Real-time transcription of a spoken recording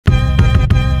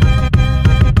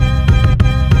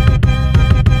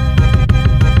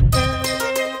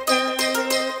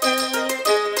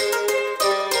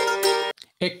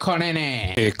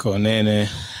Eko nene.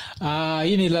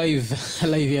 Hii ni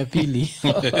live ya pili.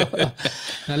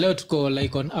 Na leo tuko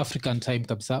like on African time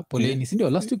kabisa. Poleni. Si ndio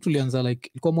last week tulianza like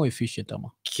ilikuwa more efficient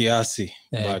ama. Kiasi,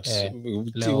 but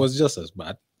it was just as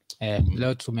bad.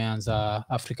 Leo tumeanza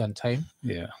African time.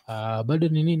 Yeah. Bado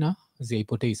ni nini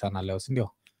haipotei sana leo, si ndio?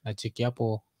 Na cheki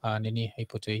hapo nini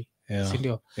haipotei. Si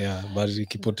ndio? Yeah, but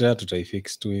ikipotea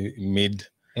tutaifix to mid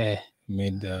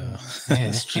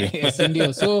stream.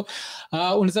 Ndio. So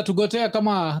unaweza tugotea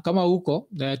kama huko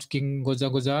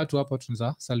tukingoja watu hapo,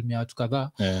 tunza salimia watu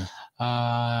kadhaa.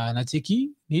 Na cheki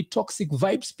ni Toxic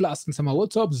Vibes Plus nasema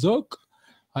what's up Zok,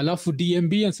 alafu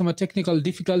DMB anasema technical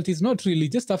difficulties, not really,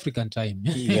 just African time.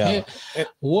 Yeah.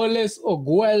 Wallace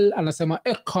Ogwell anasema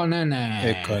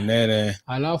ekonene.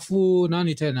 Alafu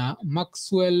nani tena,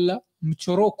 Maxwell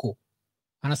Mchoroko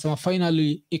anasema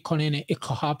finally ekonene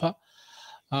iko hapa.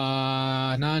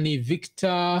 Nani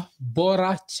Victor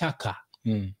Bora Chaka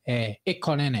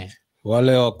ekonene.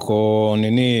 Wale wako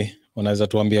nini wanaweza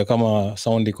tuambia kama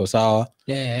sound iko sawa.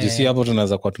 Jisi hapo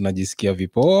tunaweza kwa tunajisikia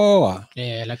vipoa.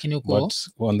 Lakini uko but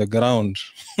on the ground.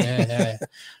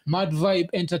 Mad Vibe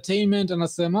Entertainment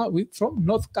anasema from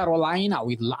North Carolina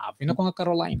with love. Inakuwa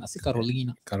Carolina, si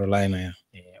Carolina. Carolina, yeah.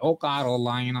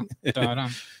 Carolina.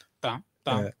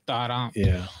 Taram.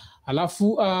 Yeah.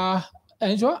 Alafu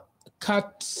enjoa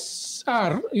Kat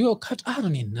R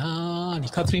ni nani?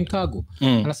 Catherine Kago.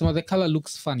 Anasema the color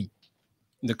looks funny.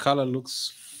 The color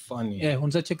looks funny.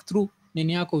 Unza check through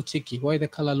nini yako ucheki why the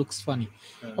color looks funny.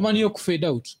 Ama niyo kufade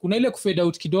out. Kuna ile kufade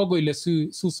out kidogo ile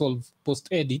su solve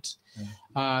post edit.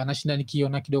 Nashinda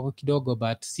nikiona kidogo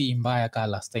but si mbaya kama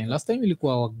last time. Last time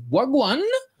ilikuwa wagwan.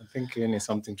 I think it is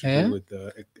something to do with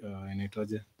the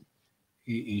inaitwaje?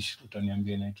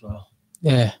 Utaniambia inaitwa.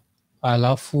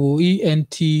 Alafu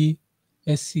ENTSC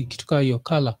kitu kama hiyo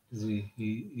color.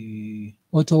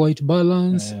 Auto white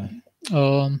balance.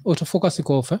 Autofocus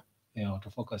iko off.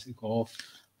 Autofocus iko off.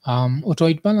 Auto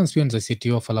white balance pia nza set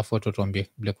off, alafu tuambie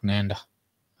vile kunaenda.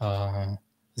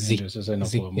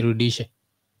 Irudishe.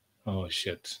 Oh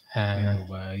shit.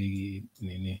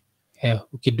 Nini?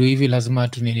 Ukidu hivi lazima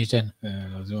tu nini tena?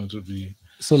 Lazima tu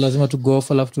so lazima tu go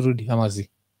off alafu turudi ama zi.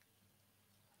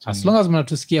 As long as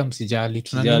mnatusikia msijali.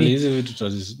 Tunanini hizi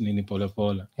vitu nini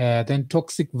pole. Then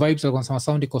Toxic Vibes wanasema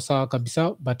sound iko sawa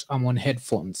kabisa but I'm on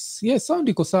headphones. Yes, sound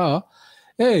iko sawa.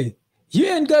 Hey, you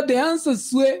ain't got the answer,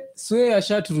 swe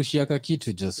ashaturushia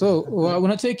kitu jo. So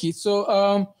unacheki.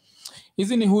 So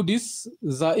hizi ni hoodies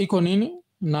za iko nini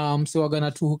na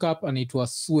msewagana tu hook up anaitwa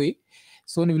Swe.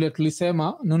 So ni vile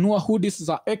tulisema nunua hoodies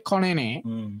za ekonene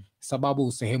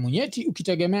sababu sehemu nyeti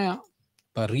ukitegemea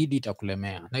baridi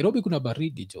itakulemea. Nairobi kuna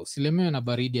baridi jo. Usilemewe na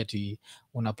baridi ati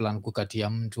una plan kukatia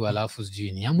mtu alafu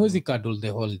sijini. Hamwezi cuddle the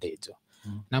whole day jo.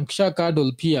 Na mkisha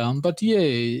cuddle pia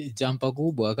mpatie jampa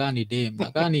kubwa kani dem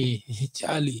na kani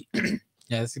chali.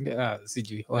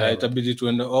 Sijui. Itabidi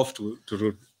tuende off to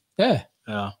road.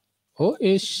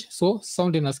 So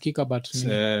sound inasikika but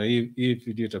hii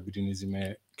video itabidi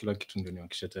nizime kila kitu ndio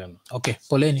niwakisha tena. Okay,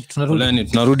 poleni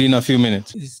tunarudi in a few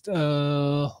minutes.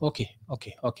 Okay.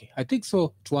 I think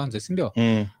so tuanze, si ndio?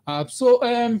 So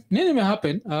nini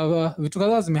imehappen? Vitu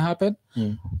kadhaa zimehappen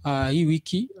hii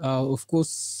wiki. Of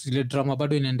course ile drama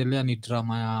bado inaendelea, ni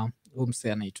drama ya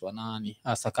umse anaitwa nani?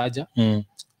 Sakaja.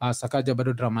 Sakaja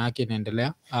bado drama yake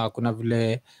inaendelea. Kuna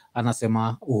vile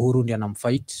anasema Uhuru ndiye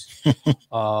anamfight.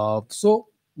 So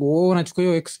unachukua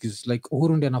hiyo excuse like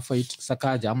Uhuru ndiye anafight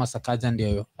Sakaja ama Sakaja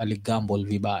ndiye aligamble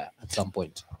vibaya at some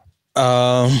point.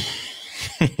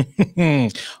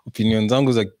 Opinion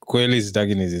zangu za kweli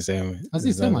sitaki niziseme.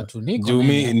 Azisema tu niko.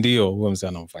 Jumi ndio huwa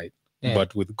msana anamfight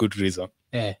but with good reason.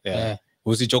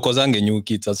 Usichokozange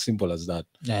nyuki, it's as simple as that.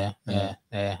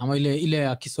 Ama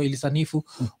ile Kiswahili sanifu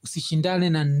usishindane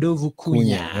na ndovu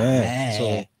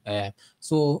kunya.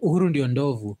 So Uhuru ndio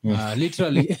ndovu.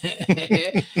 Literally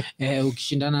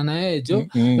ukishindana na yeye jo.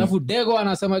 Alafu Dego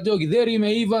anasema jo githeri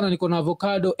imeiva na niko na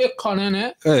avocado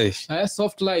ekonene.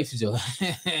 Soft life jo.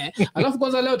 Alafu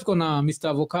kwanza leo tuko na Mr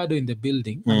Avocado in the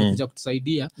building anakuja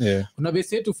kutusaidia. Kuna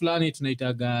base yetu fulani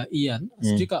tunaitaga Ian.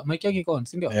 Stika mic yake iko on,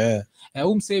 si ndio?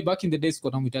 Umse back in the days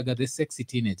kwa namuitaga the sexy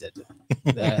teenager.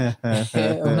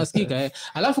 Unasikika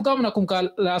alafu kama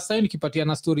nakumbuka last time nikipatia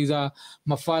na stories za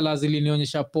mafala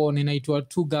zilinionyesha porn inaitwa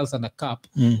Two Girls and a Cup.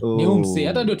 Ni umse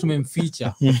hata ndio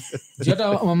tumemficha.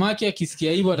 Hata mamake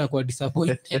akisikia hivyo atakuwa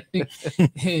disappointed.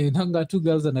 Nanga Two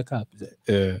Girls and a Cup.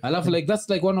 Alafu like that's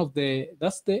like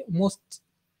that's the most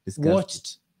watched.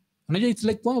 Unajua it's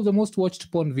like one of the most watched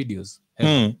porn videos.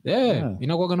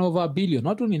 Inakuwa na over 1 billion.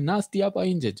 Watu ni nasty hapa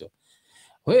nje jo.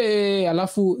 we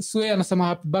alafu Swe anasema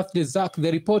happy birthday Zach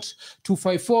the report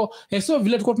 254 so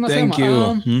vile tulikuwa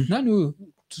tunasema nani huyu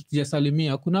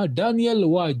tujasalimia kuna Daniel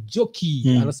wa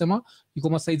Joki anasema yuko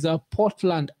masides za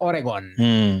Portland Oregon.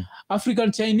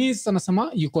 African Chinese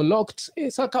anasema yuko locked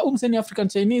saka umseni African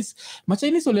Chinese ma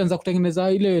Chinese walianza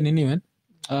kutengeneza ile nini wen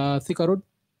Thika Road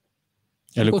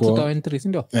alikuwa entry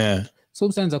ndio so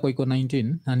msanza kwa iko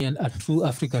 19 na ni a true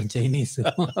African Chinese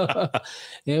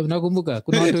unakumbuka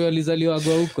kuna watu walizaliwa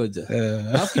huko je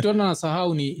alafu kitu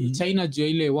nasahau ni China juu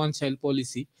ile one child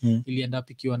policy ilienda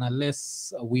ikiwa na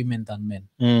less women than men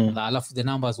alafu the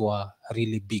numbers were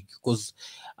really big because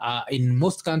in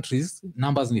most countries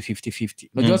numbers ni 50-50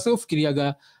 unajua sio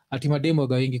fikiriaga ati mademo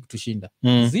waga wengi kutushinda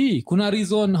kuna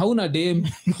reason hauna dem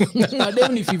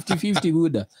madem ni 50-50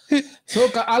 buda so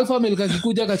ka alpha male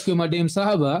kazikuja kachukue madem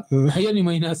 7 hiyo ni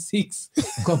 -6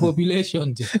 kwa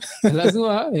population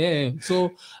lazima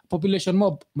so population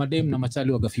mob madem na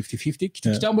machali waga 50-50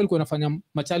 kitu kitambo ilikuwa inafanya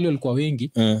machali walikuwa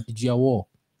wengi juu ya war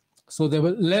so the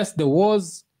less the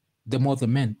wars the more the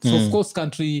men so of course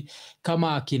country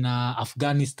kama kina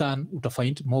Afghanistan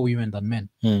utafind more women than men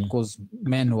because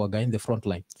men were in the front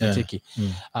line cheki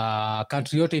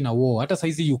country yote ina war hata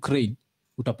saizi Ukraine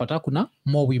utapata kuna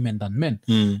more women than men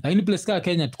lakini place kama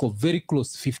Kenya tuko very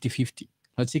close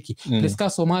 50-50 cheki place kama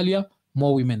Somalia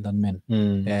more women than men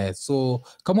so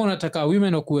kama unataka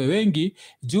women wakuwe wengi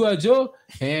jua jo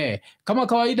kama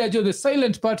kawaida jo the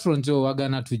silent patron jo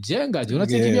wagana tujenga jo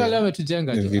unachekilia leo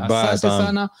ametujenga jo asante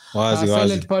sana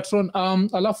silent patron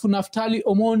alafu Naftali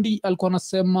Omondi alikuwa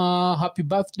anasema happy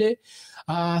birthday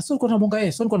so alikuwa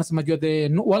anabonga so alikuwa anasema jua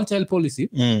the one child policy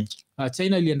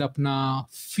China iliend up na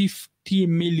 50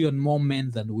 million more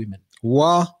men than women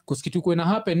kusikitu kwa na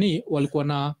happen ni walikuwa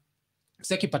na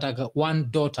saki pata one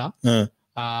daughter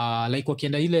like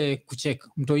wakienda ile kucheck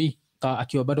mtoi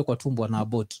akiwa bado kwa tumbo na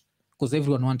abort because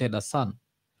everyone wanted a son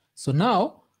so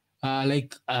now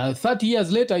like 30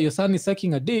 years later your son is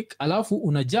sucking a dick alafu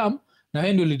una jump na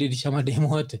wewe ndio ulidedisha mademo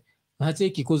wote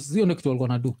nacheki because hiyo ndio kitu walikuwa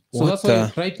nadu so that's why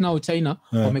right now China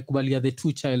wamekubalia the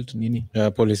two child nini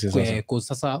policies because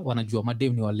sasa wanajua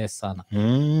madem ni wale sana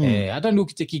hata ndio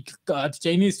ukicheki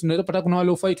Chinese tunaweza pata kuna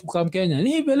wale fight kwa Kenya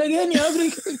ni belegeni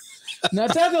Africa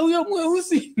nataka huyo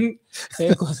mweusi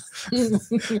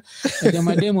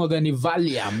jamaa demo gani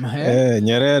Valium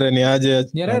Nyerere ni aje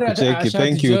Nyerere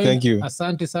thank you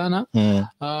asante sana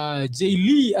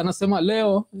Lee anasema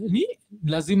leo ni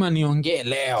lazima niongee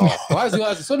leo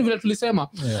wazi so ni vile tulisema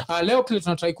leo kile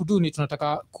tunataka kudu ni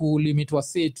tunataka kulimit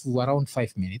wase to around 5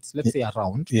 minutes let's say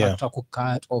around tutaka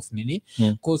cut off nini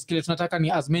because kile tunataka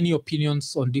ni as many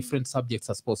opinions on different subjects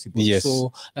as possible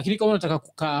so lakini kama unataka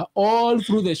kukaa all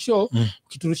through the show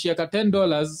ukiturushia ka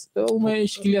 $10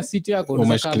 umeshikilia seat yako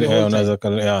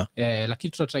unaweza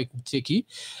lakini tutatry kucheki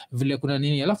vile kuna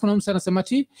nini alafu na msana anasema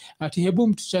ati hebu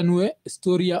mtuchanue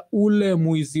story ya ule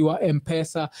muizi wa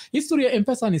M-PESA history ya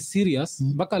M-PESA ni serious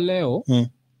mpaka leo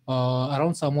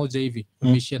around saa moja hivi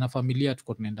tumeshia na familia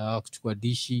tuko tunaenda kuchukua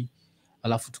dishi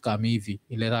alafu tukame hivi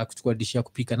ile raha kuchukua dishi ya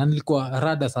kupika na nilikuwa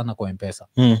rada sana kwa M-PESA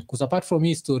because apart from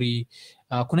hii story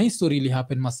kuna hii story ili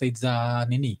happen maside za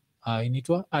nini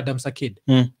inaitwa Adam Sakid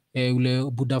ule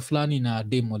buda fulani na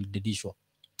demo lidedishwa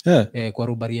kwa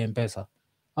rubari ya M-PESA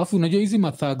afu unajua hizi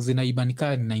mathags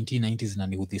zinaibanika ni 1990s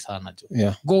zinaniudhi sana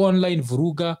jo go online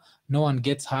vuruga no one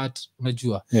gets hurt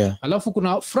unajua alafu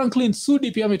kuna Franklin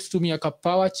Sudi pia ametutumia ka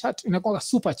power chat inakuwa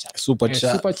super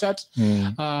chat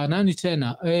nani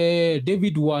tena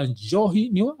David Wanjohi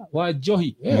ni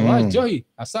Wanjohi Wanjohi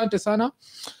asante sana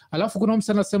alafu kuna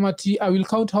mtu anasema I will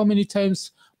count how many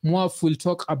times Mwaf will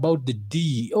talk about the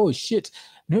D oh shit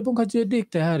nimebonga juu dick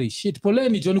tayari shit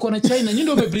poleni John niko na China nyinyi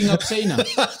ndio umebring up China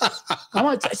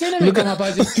kama China imekama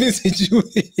paje nisijui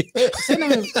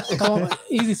China kama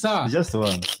hizi saa just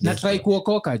one na try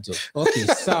kuokoka jo okay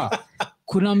sawa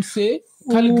kuna mse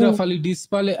calligraph alidis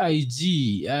pale IG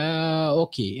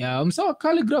okay msawa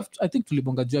calligraph I think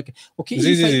tulibonga juu yake okay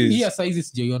hii size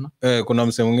sijaiona kuna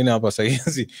mse mwingine hapa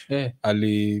saizi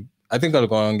I think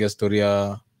alikuwa anaongea story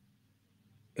ya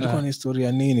ilikuwa ni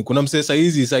historia nini kuna mse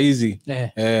saizi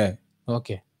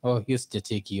okay hiyo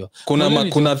sijacheki hiyo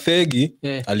kuna thegi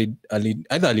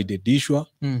either alidedishwa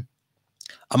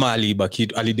ama aliiba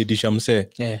kitu alidedisha mse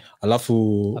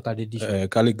alafu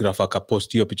calligraph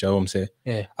akapost hiyo picha yao mse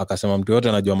akasema mtu yote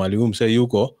anajua mali huyu mse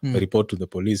yuko report to the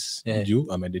police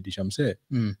juu amededisha mse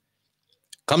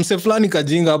kamse fulani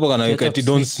kajinga hapo kanaweka eti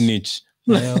don't snitch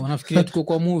wanafikiria tuko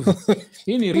kwa movie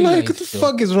hii ni real life what the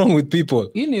fuck is wrong with people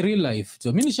hii ni real life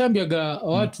so mimi nishambiaga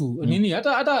watu nini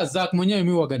hata Zach mwenyewe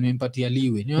mimi waga nimempatia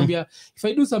liwe niambia if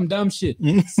I do some damn shit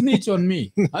snitch on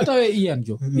me hata wewe Ian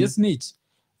jo yes snitch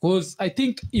because I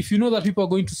think if you know that people are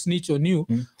going to snitch on you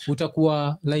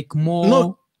utakuwa like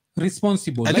more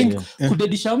responsible. I like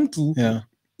kudedisha mtu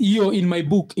hiyo in my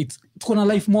book tuko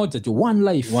na life moja jo,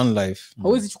 one life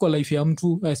hawezi chukua life ya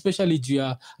mtu especially juu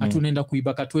ya atunaenda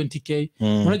kuibaka 20k.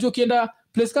 Unajua ukienda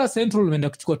place ka Central unaenda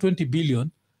kuchukua 20 billion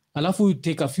alafu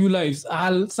take a few lives,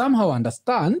 I'll somehow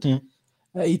understand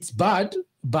it's bad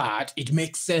but it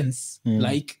makes sense.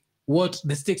 Like what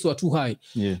the stakes were too high.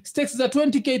 Stakes za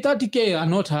 20k 30k are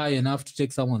not high enough to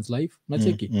take someone's life.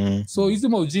 Nacheki. So hizi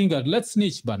maujinga, let's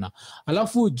snitch bana.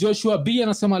 Alafu Joshua B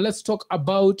anasema let's talk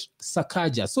about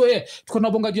Sakaja. So tuko na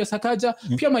bonga juu ya Sakaja.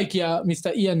 Pia mic ya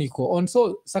Mr. Ian iko on.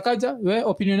 So Sakaja, we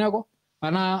opinion yako?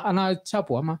 Ana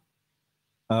chapo ama?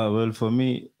 Well for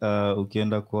me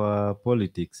ukienda kwa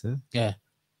politics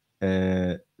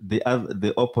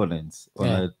the opponents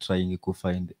are trying to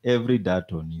find every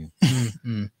dart on you.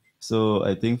 So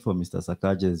I think for Mr.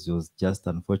 Sakaja it was just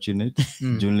unfortunate.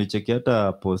 Juni cheki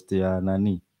hata post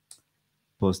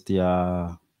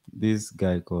ya this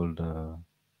guy called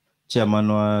chairman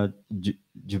wa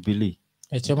Jubilee.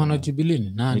 Chairman wa Jubilee ni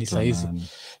nani saizi?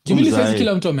 Jubilee saizi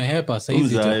kila mtu amehepa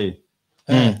saizi.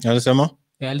 Alisema?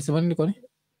 Alisema nini kwani?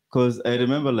 Because I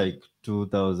remember like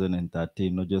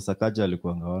 2013 Nojo Sakaja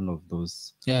alikuwa one of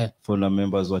those former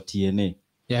members wa TNA.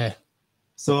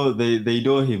 So they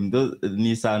know him,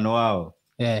 ni sano wao.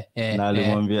 Na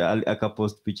alimwambia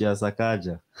akapost picha ya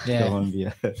Sakaja.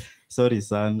 Akamwambia sorry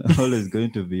son, all is going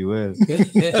to be well. So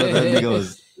that nigga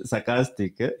was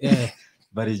sarcastic.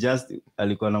 But he just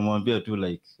alikuwa anamwambia tu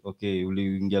like okay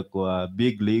uliingia kwa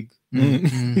big league.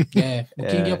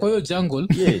 Ukiingia kwa hiyo jungle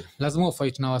lazima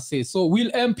ufight na wase. So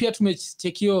Will M pia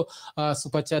tumecheck hiyo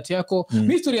super chat yako.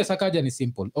 History ya Sakaja ni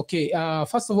simple. Okay,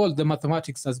 first of all the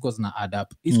mathematics has goes na add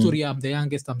up. History I'm the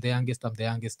youngest.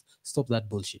 Stop that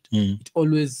bullshit. It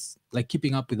always like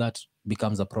keeping up with that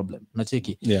becomes a problem.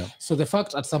 Nacheki. So the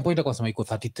fact at some point akasema iko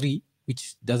 33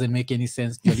 which doesn't make any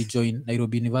sense. He joined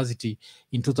Nairobi University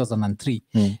in 2003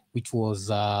 which was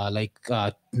like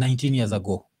 19 years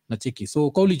ago. Nacheki.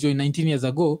 So kauli join 19 years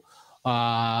ago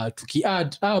tuki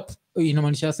add up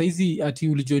inamaanisha saizi ati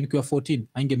uli join kwa 14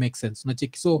 ainge make sense.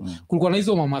 Nacheki. So kulikuwa na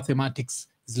hizo mathematics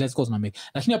let's cause na make.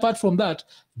 Lakini apart from that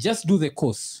just do the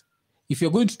course. If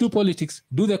you're going to do politics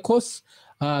do the course,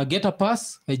 get a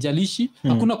pass, haijalishi.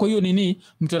 Hakuna kwa hiyo nini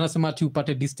mtu anasema ati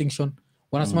upate distinction.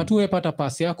 Wanasema tu wepata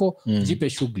pass yako jipe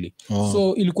shughuli.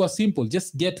 So ilikuwa simple,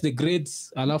 just get the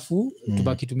grades alafu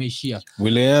tubaki tumeishia.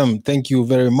 William, thank you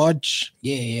very much.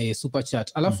 Super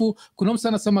chat. Alafu kuna mtu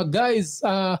anasema guys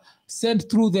send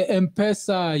through the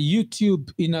M-PESA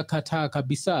YouTube inakataa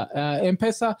kabisa.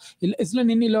 M-PESA zile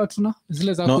nini leo tuna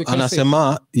zile za kuweka.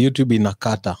 Anasema YouTube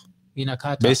inakata.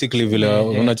 Basically vile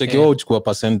unachekiwa uchukua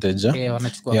percentage.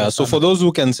 So for those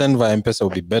who can send via M-PESA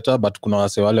will be better, but kuna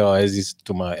wase wale hawezi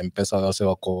tuma M-PESA wase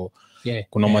wako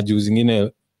kuna majuu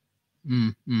zingine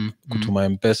kutuma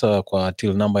M-PESA kwa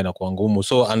till number inakuwa ngumu.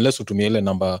 So unless utumie ile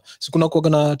number, si kuna kuwa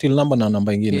na till number na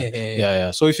namba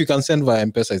ingine. So if you can send via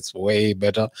M-PESA it's way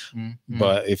better.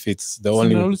 But if it's the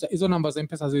only hizo numbers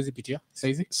M-PESA haziwezi pitia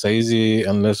saizi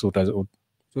unless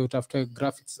so utafute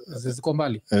graphics ziko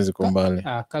mbali kazi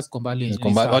kwa mbali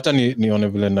hata nione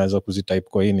vile naweza kuzitype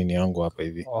kwa hii nini yangu hapa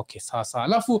hivi. Okay sasa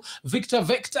alafu Victor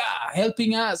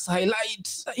helping us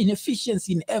highlight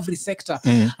inefficiency in every sector.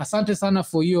 Asante sana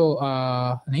for your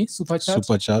super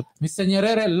chat. Mr.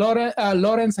 Nyerere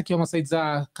Lawrence akiwa masaid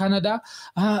za Canada.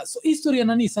 So history ya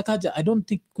nani Sakaja I don't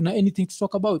think kuna anything to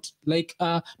talk about like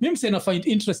mimi sina find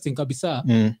interesting kabisa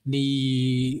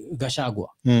ni Gachagua.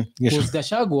 Because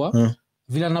Gachagua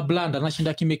vile na blanda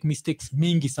anashinda ki make mistakes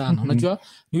mingi sana. Unajua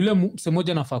ni yule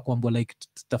mmoja anafaa kuambia like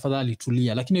tafadhali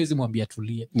tulia, lakini hawezi mwambia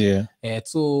tulie.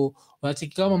 So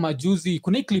wanacheki kama majuzi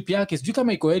kuna clip yake sijui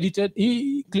kama iko edited.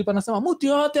 Hii clip anasema mtu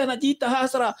yote anajiita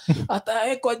hasra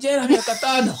ataekwa jela miaka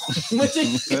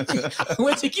 5.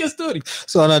 Umecheki story.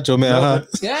 So anachomea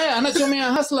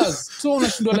anachomea hustlers. So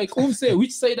unashindwa like umse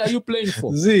which side are you playing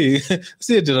for?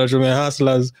 Si anachomea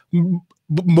hustlers.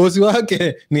 Bosi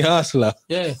wake ni hustler.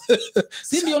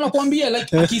 Si ndio nakwambia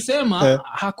like akisema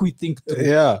hakuithink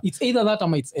through. It's either that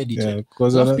or it's edited.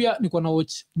 Pia niko na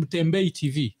watch Mtembei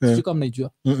TV. Sio kama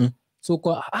mnaijua. So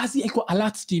kwa iko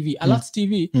Alert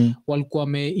TV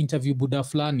walikuwa interview buda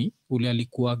fulani ule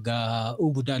alikuwaga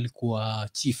buda alikuwa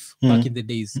chief back in the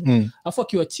days. Afu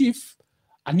akiwa chief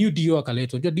a new DO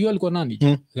akaletwa. Unajua DO alikuwa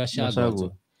nani?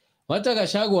 Gachagua. Wata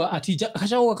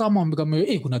Gachagua kama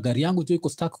kuna gari yangu tu iko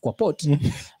stuck kwa port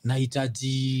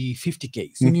nahitaji 50k.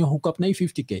 So ni hook up na hii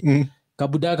 50k.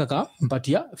 kabudaka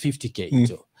kampatia 50k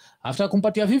jo. After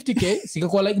kumpatia 50k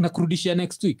sikakuwa like nakurudishia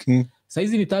next week.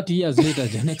 Saizi ni 30 years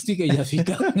later next week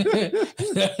haijafika.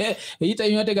 Hii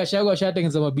time yote Gachagua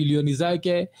ashatengeneza mabilioni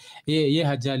zake. Ye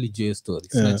hajali jo story.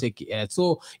 Sinacheki.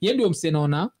 So yeye ndio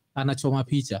msenaona anachoma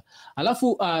picha.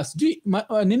 Alafu sijui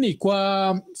nini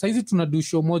kwa saizi tunadu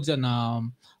show moja na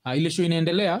ile show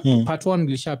inaendelea part 1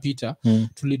 ilishapita.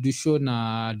 Tulidu show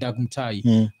na Dag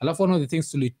Mutai. Alafu one of the things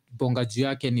tulibonga juu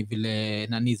yake ni vile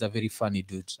nani is a very funny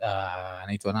dude.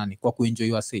 Anaitwa nani? Kwa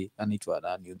kuenjoy wase anaitwa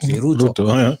nani?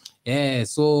 Ruto.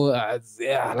 So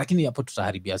lakini hapo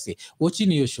tutaharibia say. Watching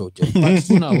hiyo show jo. Part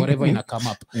 2 na whatever ina come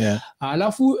up.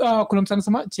 Alafu kuna mtu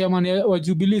anasema chairman wa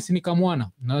Jubilee ni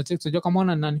Kamwana. Na unajua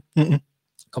Kamwana ni nani?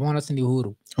 Kamwana si ni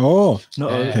Uhuru.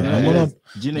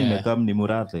 Jina imekam ni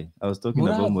Murathe. I was talking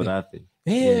about Murathe.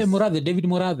 Murathe, David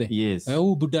Murathe. Yes.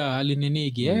 Buda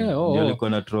alininigi. Ndio alikuwa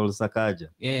na troll Sakaja.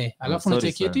 Alafu na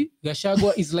cheketi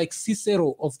Gachagua is like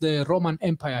Cicero of the Roman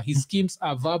Empire. His schemes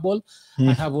are verbal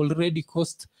and have already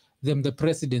cost them the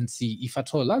presidency if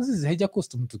at all. Lazima haija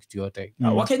cost mtu kitu yote.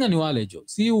 Wakenya ni wale jo.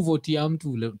 Si uvotia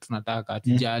mtu tunataka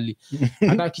tujali.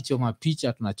 Hata kichoma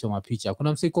picha tunachoma picha.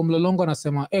 Kuna mseko Mlolongo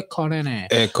anasema ekonene.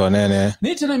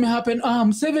 Ni tena imehappen.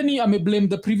 Museveni ameblame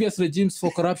the previous regimes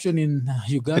for corruption in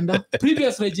Uganda.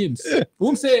 Previous regimes.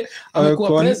 Umse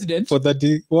amekuwa president for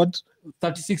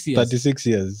 36 years. 36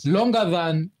 years. Longer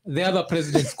than the other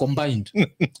presidents combined.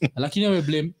 Lakini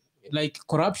ameblame like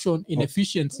corruption,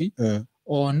 inefficiency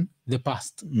on the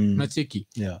past. Nacheki.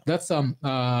 That's some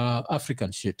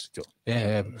African shit jo.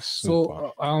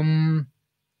 So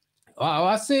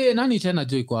wase nani tena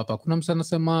jo iko hapa. Kuna msana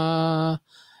sema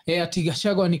ati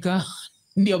Gachagua nika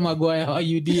ndio Maguire wa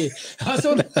UDA.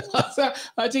 Sasa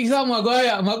ati kama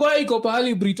Maguire iko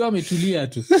pahali Brito ametulia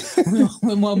tu.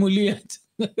 Umemwamulia tu.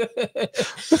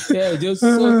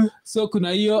 So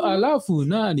kuna hiyo. Alafu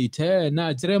nani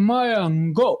tena Jeremiah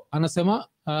Ngo anasema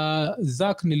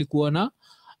Zak nilikuona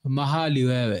mahali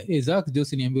wewe. Zak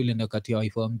Jose niambie ulienda kati ya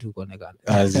wife wa mtu kuonekana.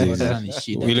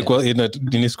 Ilikuwa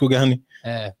ni siku gani?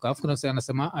 Alafu kuna sasa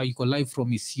anasema yuko live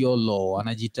from Isiolo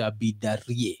anajiita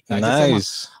Bidarie.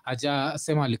 Nice.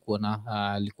 Hajasema alikuwa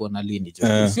na lini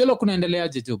jo. Isiolo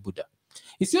kunaendeleaje jo buda?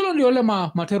 Isiolo ndio wale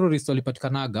ma terrorist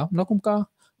walipatikanaga. Mnakumbuka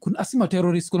kuna asima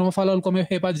terrorist kuna mafala walikuwa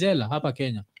wamehepa jela hapa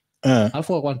Kenya.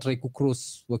 Alafu walikuwa try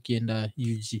kucross wakienda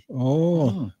UG.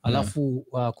 Alafu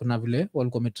kuna vile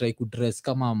walikuwa wametry kudress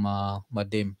kama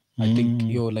madem. I think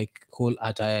yo like whole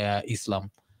attire ya Islam.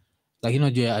 Lakini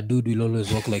unajua a dude will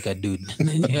always walk like a dude.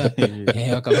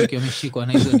 Wakabaki wameshikwa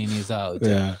na hizo nini zao.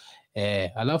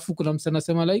 Alafu kuna msana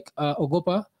anasema like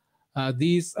ogopa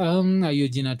this hiyo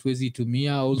jina tuwezi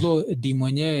tumia although di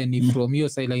mwenyewe ni from hiyo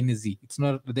sideline z. It's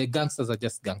not the gangsters are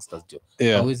just gangsters jo.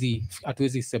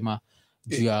 Hatuwezi sema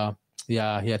juu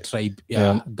ya tribe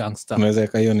ya gangster. Unaweza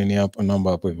kayo nini hapo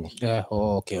namba hapo hivyo.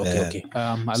 Okay.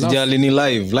 Sijali ni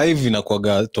live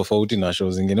inakuwaga tofauti na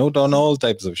show zingine. Utaona all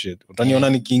types of shit. Utaniona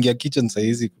nikiingia kitchen saa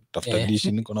hizi kutafuta dish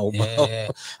niko na ubao.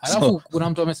 Alafu kuna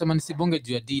mtu amesema nisibonge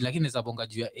juu ya D lakini naweza bonga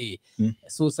juu ya A.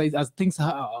 So as things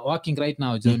are working right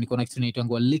now jo niko na kitu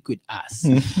inaitwa liquid ass.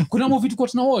 Kuna movie tulikuwa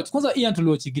tuna watch. Kwanza Ian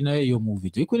tuliwachigina hiyo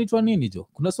movie jo. Iko inaitwa nini jo?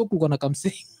 Kuna soko kulikuwa na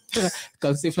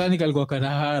kamse fulani kalikuwa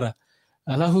kanahara.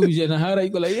 Alafu vijana hara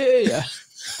iko like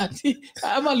ati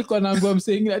ama alikuwa anaambia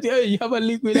msengine ati you have a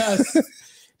liquid ass.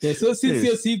 So since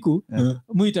hiyo siku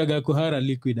muitaga kuhara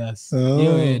liquid ass.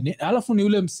 Alafu ni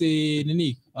ule mse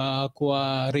nini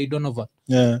kwa Ray Donovan.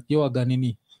 Yo waga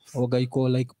nini waga iko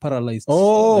like paralyzed.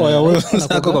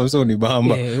 Sako kwa msoni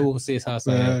bamba.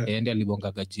 Sasa ndiye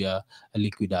alibonga gajia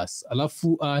liquid ass.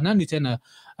 Alafu nani tena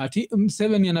ati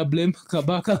Museveni ana blame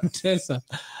Kabaka Mtesa.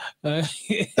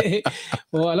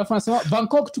 Alafu anasema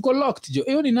Bangkok tuko locked jo.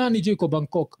 Hiyo ni nani jo iko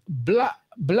Bangkok?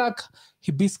 Black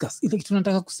hibiscus. Ile kitu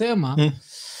tunataka kusema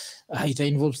ita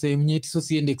involve same nyeti so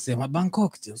siende kusema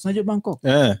Bangkok jo. Unajua Bangkok?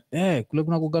 Kule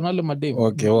kuna kuganale madem.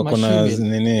 Okay, wako na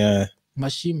nini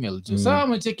mashimel jo. Sawa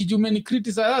mcheki jumeni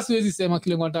criticize sasa siwezi sema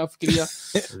kile nataka kufikiria.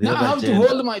 Now I have to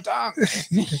hold my tongue.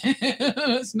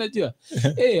 Sinajua.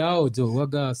 Hao jo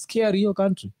waga scary hiyo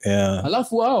country.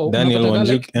 Alafu hao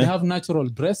like, they have natural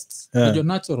breasts. Unajua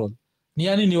natural. Ni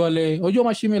yani ni wale unajua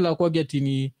mashimel kwa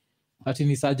ati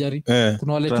ni surgery.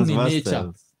 Kuna wale tu ni nature.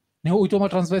 Ni huitwa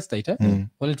transvestite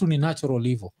wale tu ni natural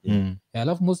hivyo.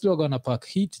 Alafu mostly waga na pack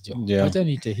heat jo. Acha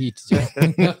niite heat jo.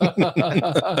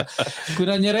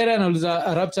 Kuna Nyerere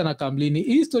anauliza rapture na Kamlini.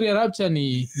 Hii story ya rapture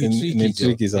ni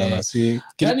tricky sana.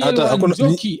 Hata hakuna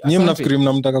nyinyi mnafikiri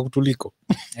mnamtaka kutuliko.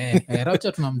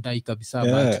 Rapture tunamdai kabisa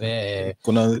but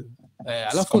kuna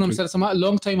alafu kuna msema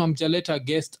long time amjaleta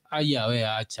guest aya wewe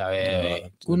acha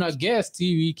wewe. Kuna guest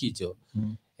hii wiki jo.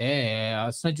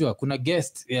 Sinajua kuna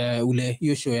guest ule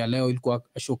hiyo show ya leo ilikuwa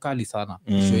show kali sana.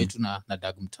 Show yetu na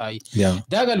Dag Mtai.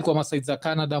 Dag alikuwa masaid za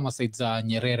Canada, masaid za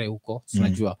Nyerere huko,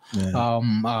 sinajua.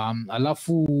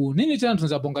 Alafu nini tena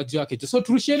tunaweza bonga juu yake. So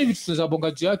turushieni vitu tunaweza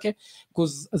bonga juu yake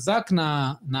cause Zack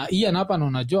na Ian hapa na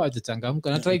unajua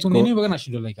hajachangamka. Na try kunini mpaka na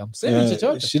shindo like amsemi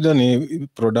chochote. Shida ni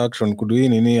production kudui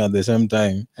nini at the same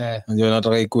time. Ndio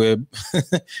nataka ikue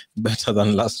better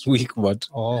than last week but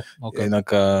okay.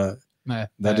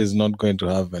 That is not going to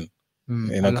happen.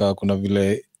 Inaka kuna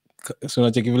vile so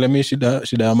unacheki vile mimi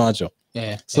shida ya macho.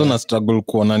 So na struggle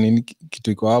kuona nini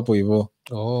kitu iko hapo hivyo.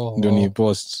 Ndio ni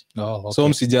post. Okay. So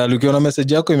msijali ukiona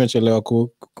message yako imechelewa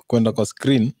kwenda kwa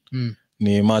screen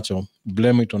ni macho.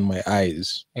 Blame it on my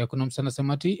eyes. Kuna msana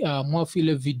anasema ati mwafu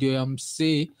ile video ya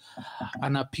msee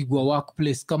anapigwa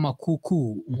workplace kama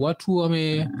kuku. Watu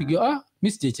wamepigwa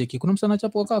mimi sijecheki. Kuna msana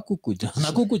chapo kama kuku.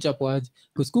 Na kuku chapo aje?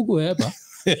 Kuku hapa.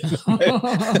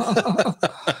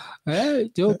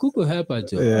 Jo kuku hapa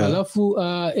jo. Alafu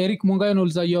Eric Mungai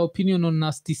anauliza your opinion on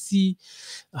Nasty C.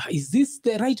 Is this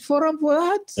the right forum for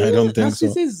that? I don't think Nasty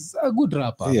so. C is a good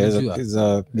rapper.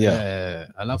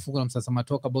 Alafu kuna msasa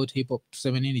talk about hip hop.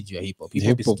 Tuseme nini juu ya hip hop? Hip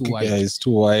hop is too wide. It's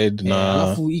too wide na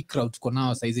alafu hii crowd tuko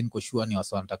nao saizi niko sure ni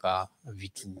watu wanataka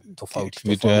vitu tofauti.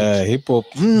 Hip hop.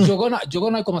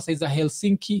 Jogona iko masaiza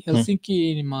Helsinki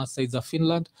ni masaiza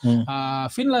Finland.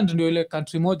 Finland ndio ile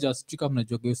country moja sijui kama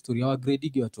mnajua history ya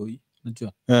grade hii watoi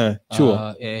unajua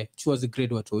chuo zi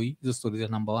grade watoi hizo stories ya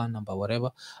number 1 number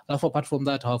whatever. Alafu apart from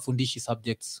that hawafundishi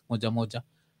subjects moja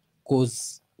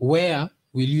cause where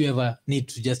will you ever need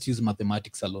to just use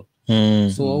mathematics alone?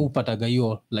 So upataga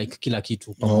hiyo like kila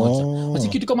kitu pamoja. Basi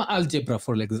kitu kama algebra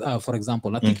for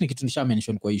example, I think ni kitu nisha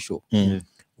mention kwa hii show.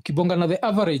 Ukibonga na the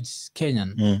average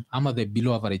Kenyan ama the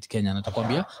below average Kenyan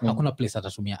atakwambia hakuna place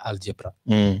atatumia algebra.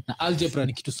 Na algebra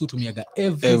ni kitu sutumiaga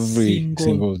every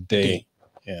single day.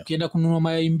 Ukienda kununua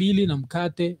mayai 2 na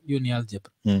mkate hiyo ni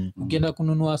algebra. Ukienda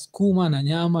kununua skuma na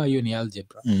nyama hiyo ni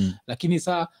algebra. Lakini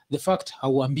saa the fact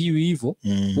hauambiwi hivyo,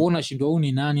 wewe unashindwa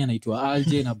ni nani anaitwa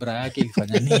alge na bra yake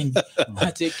ilifanya nini?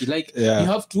 Unacheki like you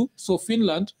have to. So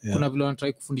Finland kuna vile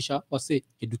wanatry kufundisha wase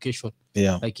education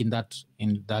like in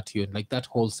that like that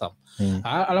wholesome.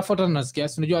 Alafu hata nasikia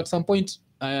unajua at some point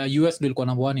US ndio ilikuwa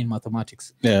number 1 in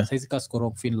mathematics. Saizi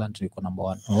kaskorong Finland ndio ilikuwa number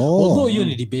 1. Although hiyo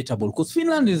ni debatable because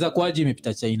Finland inaweza kuaje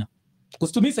imepita China.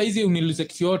 Kustumia saizi unilize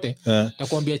kitu yote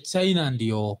takwambia China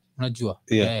ndio unajua.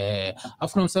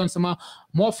 Afu na msana nasema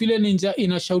Mwafile Ninja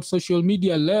ina shout social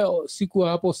media leo siku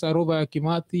hapo Sarova ya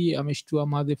Kimathi ameshtua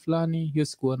madhe fulani hiyo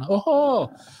sikuona.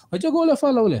 Unajua ule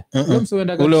fala ule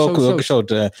mswenda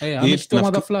shout ameshtua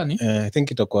madhe fulani. I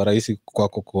think itakuwa rahisi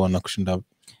kwako kuona kushinda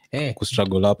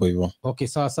kustruggle hapo hivyo. Okay,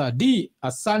 sawa. D,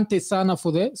 asante sana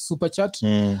for the super chat.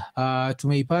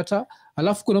 Tumeipata.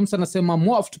 Alafu kuna mtu anasema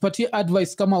Mwaf tupatie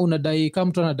advice kama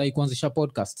mtu anadai kuanzisha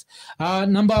podcast.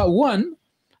 Number 1,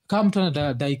 kama mtu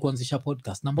anadai kuanzisha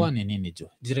podcast, number 1 ni nini jo?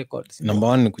 Jirecord. Number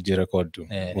 1 ni kujirecord tu.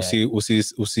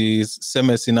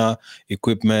 Usiseme sina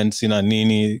equipment, sina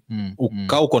nini.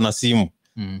 Ukaa uko na simu.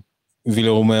 Vile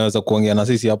umeweza kuongea na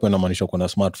sisi hapo inamaanisha kuna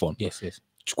smartphone. Yes.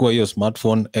 Chukua hiyo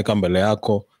smartphone, eka mbele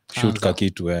yako, shoot ka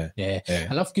kitu.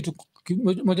 Alafu kitu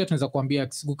moja tunaweza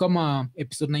kuambia siku kama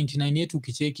episode 99 yetu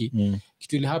ukicheki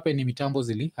kitu ile happen ni mitambo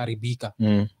ziliharibika.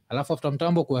 Alafu after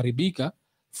mtambo kuharibika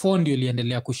phone ndio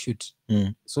iliendelea kushoot.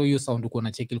 So hiyo sound uko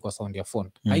na check ilikuwa sound ya phone.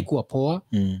 Haikuwa poa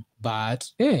but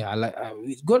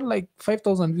it got like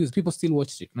 5,000 views. People still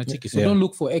watched it. Nacheki. So don't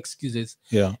look for excuses.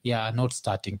 Not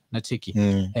starting. Nacheki.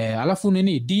 Alafu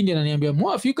nini Dindi ananiambia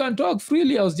Mwaf you can talk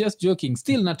freely. I was just joking.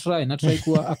 Still not try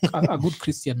kuwa a good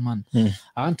Christian man.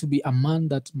 I want to be a man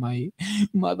that my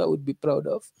mother would be proud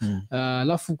of.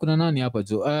 Alafu kuna nani hapa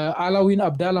jo? Alawin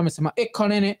Abdalla amesema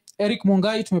Ekonene Eric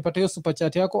Mungai tumepata hiyo super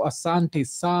chat yako. Asante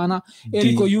sana.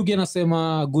 Eriko Yugi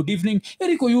anasema good evening.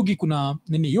 Eriko Yugi kuna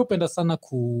nini yopenda sana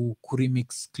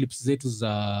remix clips zetu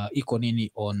za iko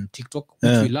nini on TikTok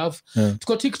which we love.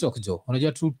 Tuko TikTok jo.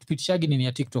 Unajua tupitishagi nini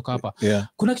ya TikTok hapa.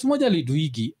 Kuna kitu moja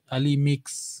aliduigi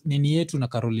alimix nini yetu na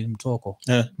Caroline Mtoko.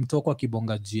 Mtoko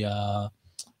akibonga jia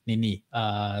nini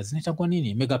zinaita kwa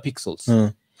nini megapixels.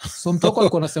 So Mtoko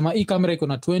alikuwa anasema hii kamera iko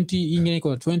na 20, hii ingine iko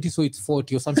na 20 so it's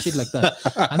 40 or some shit like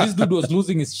that. And this dude was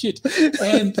losing his shit.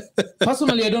 And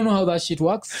personally I don't know how that shit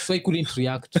works so I couldn't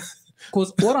react.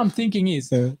 Because what I'm thinking is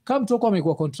kama Mtoko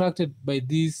amekuwa contracted by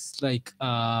these like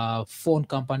phone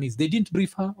companies, they didn't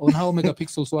brief her on how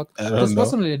megapixels work. Because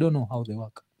personally I don't know how they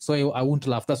work. So I won't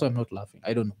laugh. That's why I'm not laughing.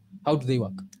 I don't know. How do they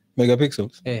work?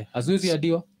 Megapixels? Azuzi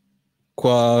adiwa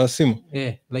kwa simu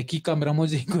like hii kamera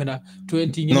moja iko na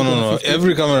 20 no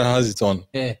every camera has its own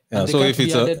so if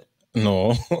it's a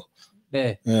no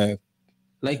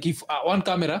like if one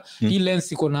camera hii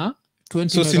lens iko na 20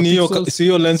 so megapixels, si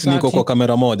hiyo lens niko kwa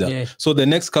kamera moja. Yeah. So the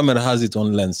next camera has its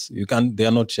own lens. They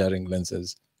are not sharing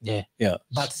lenses. Yeah.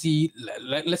 But see,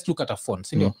 let's look at a phone.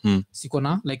 Siko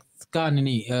na like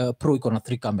Pro iko na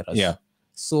 3 cameras. Yeah.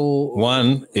 So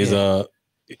one is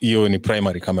hiyo ni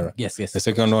primary camera. Yes. The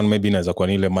second one maybe inaweza kuwa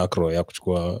ni ile macro ya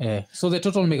kuchukua. So the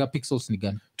total megapixels ni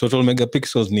gani? Total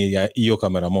megapixels ni ya hiyo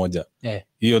kamera moja.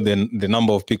 Hiyo the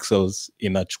number of pixels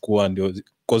inachukua ndio,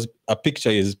 because a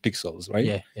picture is pixels,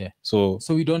 right? Yeah. So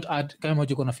we don't add kama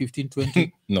moja kuna 15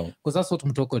 20. No. Because that's what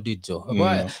mtoko did jo.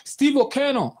 Steve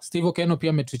Okeno pia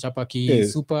ametuchapa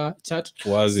super chat.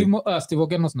 Steve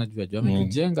Okeno tunajua jo.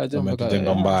 Ametujenga jo.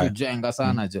 Ametujenga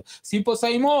sana jo. Simple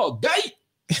Saimo guy.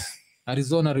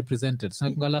 Arizona represented.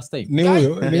 Tunakunga last time. Ni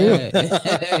huyo.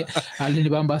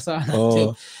 Alinibamba sana.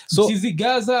 So Mchizi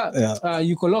Gaza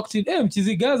yuko locked in.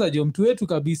 Mchizi Gaza jo mtu wetu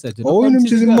kabisa jo. Huyu ni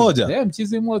mchizi mmoja.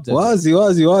 Mchizi mmoja. Wazi.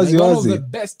 One of the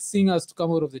best singers to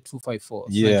come out of the 254.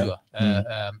 Yeah.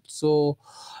 So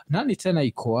nani tena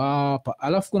iko hapa?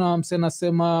 Alafu kuna msee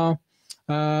anasema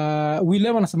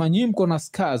William anasema nyinyi mko na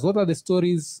scars. What are the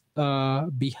stories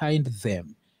behind them?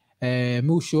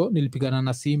 Musho nilipigana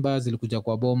na Simba zilikuja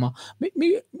kwa boma.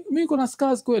 Mimi kuna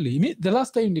scars kweli. The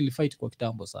last time nilifight kwa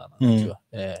kitambo sana. Unajua.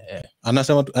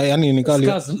 Anasema yani ni kali.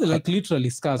 Scars, like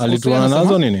literally scars. Alituana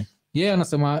nazo nini?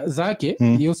 Anasema zake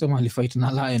hiyo sema alifight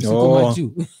na lions kwa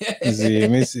majuu.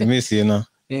 Mimi sina.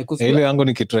 Ile yangu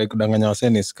nikitry kudanganya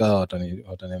waseni scar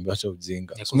wataniambia acha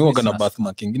ujinga. Mimi wako na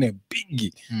birthmark kingine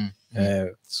big.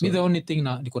 Me the only thing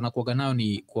niko na kuoga nayo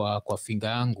ni kwa finger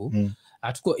yangu.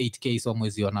 Hatuko 8K so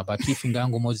mwezi wana, but finger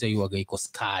yangu moja iwaga iko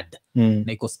scarred.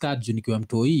 Na iko scarred juu nikiwa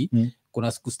mtoi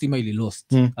kuna siku stima ili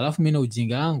lost. Alafu mimi na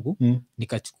ujinga yangu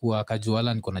nikachukua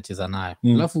kajuala niko nacheza nayo.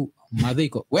 Alafu mother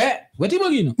iko we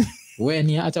timogino we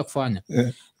ni acha kufanya.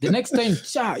 The next time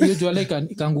hiyo juala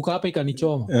ikaanguka hapa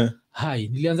ikanichoma. Hai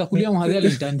nilianza kulia mhadhi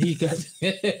alinitandika.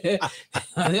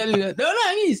 Dona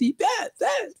mimi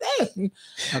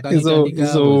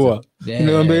hizo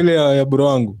niambia ile ya bro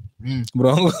wangu. Bro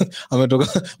wangu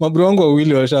ametoka, mabro wangu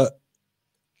wawili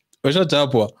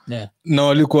washachapwa. Na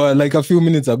walikuwa like a few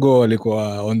minutes ago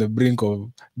walikuwa on the brink of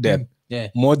death.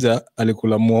 Moja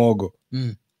alikula muhogo.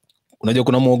 Unajua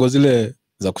kuna muhogo zile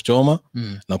za kuchoma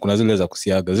na kuna zile za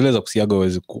kusiaga. Zile za kusiaga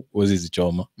huwezi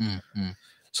zichoma.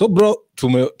 So bro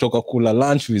tumetoka kula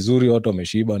lunch vizuri, watu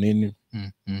wameshiba nini.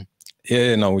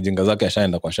 Yeye na ujinga zake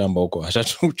ashaenda kwa shamba huko,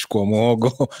 ashachukua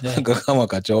muhogo kama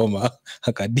kachoma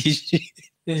akadishi.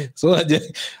 So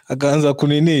akaanza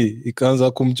kunini,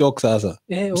 ikaanza kumchok sasa.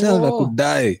 Msana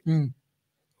kudai.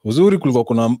 Uzuri kulikuwa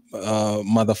kuna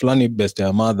mother fulani best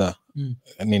ya mother.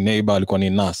 Ni neighbor alikuwa ni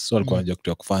nurse, so alikuwa anaja kitu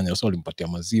ya kufanya, so alimpatia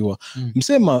maziwa.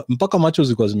 Msema mpaka macho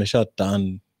zilikuwa zimesha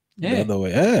turn the other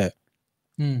way.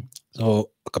 So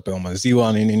akapewa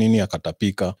maziwa nini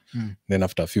akatapika. Then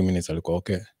after a few minutes alikuwa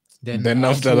okay. Then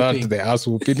after that the ass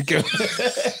whooping came.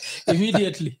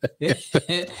 Immediately.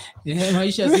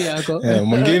 Maisha si yako.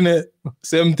 Mwingine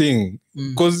same thing.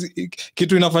 Cause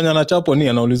kitu inafanya na chapo ni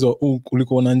anaulizwa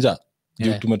ulikuwa na njaa.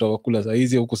 Juu tumetoka kula saa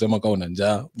hizi huku sema kama una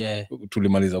njaa.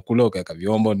 Tulimaliza kula ukaweka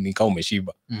vyombo nikao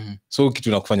umeshiba. So kitu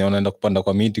inakufanya unaenda kupanda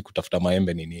kwa miti kutafuta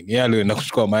maembe ni nini. Yeye alienda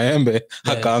kuchukua maembe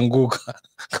akaanguka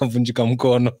akavunjika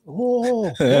mkono.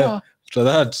 After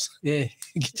that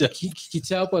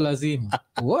kichapo lazima.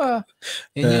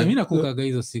 Mimi nakukaga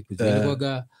hizo siku.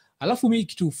 Ilikuwaga. Alafu mimi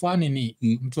kitu fani ni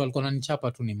mtu alikuwa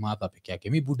ananichapa tu ni mother peke yake.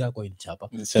 Mimi buda kwa inichapa.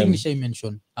 Nisha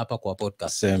mention hapa kwa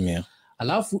podcast. Same.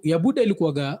 Alafu ya buda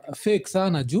ilikuwaga fake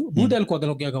sana juu. Buda ilikuwaga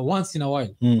logiaga once in a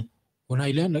while.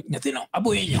 Unaelewa nyathina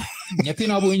abo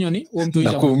yenyo ni mtu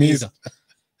itakuumiza.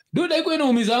 Duda iko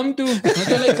inaumiza mtu.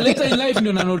 Like later in life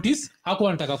ndio na notice hakuwa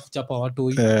anataka kuchapa watu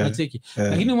hivi. Nacheki.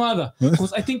 Lakini mother,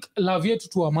 because I think love yetu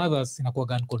to our mothers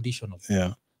inakuwa unconditional.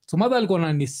 So mother alikuwa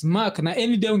ananismack na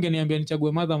any day ungeniambia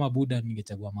nichague mother mabuda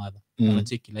ningechagua mother.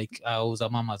 Nacheki like I was a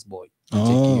mama's boy.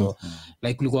 Nacheki hiyo.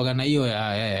 Like kulikuwa na hiyo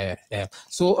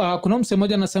So kuna msemo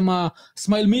mmoja anasema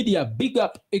Smile Media big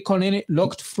up economy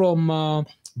locked from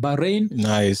Bahrain.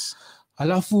 Nice.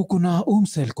 Alafu kuna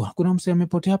kuna msee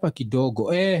amepotea hapa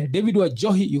kidogo. David wa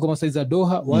Johi yuko masaiza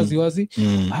Doha wazi.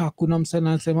 Kuna msee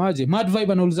anasemaje? Mad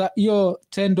Vibe anauliza hiyo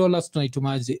 $10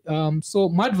 tunaitumaje? So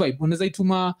Mad Vibe unaweza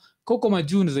ituma koko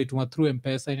majuu, unaweza ituma through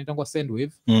M-PESA inaitwa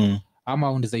Sendwave.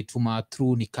 Ama unaweza ituma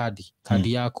through ni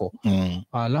kadi yako.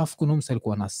 Alafu kuna msee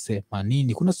alikuwa anasema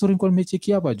nini? Kuna story nilikuwa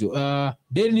nimecheki hapa juu.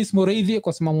 Dennis Moreidhi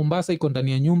kwa sababu Mombasa iko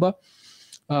ndani ya nyumba.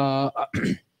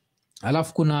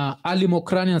 Alafu kuna Ali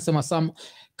Mokrani anasema some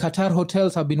Qatar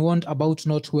hotels have been warned about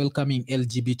not welcoming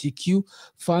LGBTQ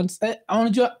fans.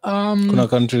 Unajua kuna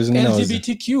countries zingine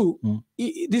LGBTQ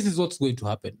this is what's going to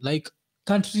happen. Like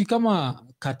country kama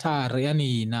Qatar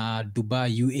yani na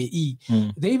Dubai UAE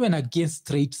they even against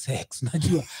straight sex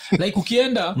najua like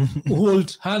ukienda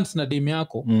hold hands na dem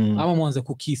yako ama mwanze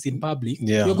kukiss in public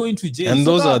you're going to jail and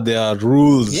those are their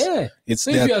rules. It's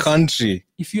so their country.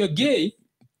 If you're gay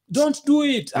don't do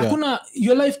it. Hakuna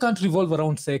your life can't revolve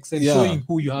around sex and showing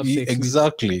who you have sex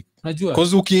exactly with. Najua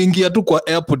because ukiingia tu kwa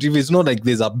airport if it's not like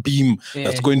there's a beam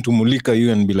that's going to mulika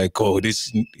you and be like oh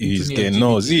this is gay.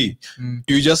 No, see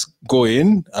you just go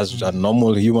in as a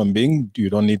normal human being. You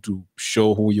don't need to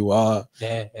show who you are,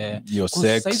 your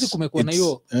sex. Saizi kumekuwa na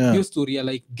hiyo story ya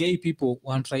like gay people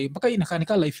want try mpaka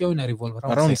inakanika life yao ina revolve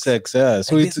around sex.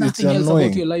 So like it's annoying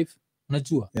about your life.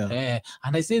 Najua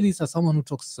and I say this as someone who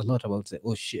talks a lot about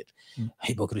oh shit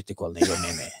hypocritical na hiyo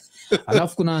nene.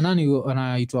 Alafu kuna nani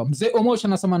anaitwa Mzee Omosha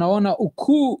anasema naona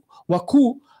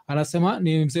wakuu anasema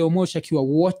ni Mzee Omosha akiwa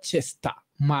Worcester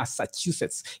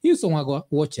Massachusetts. Hiyo somagwa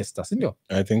Worcester si ndio?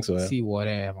 I think so si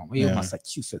whatever hiyo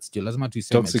Massachusetts ndio lazima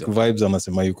tuiseme. Toxic vibes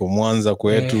anasema yuko Mwanza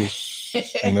kwetu.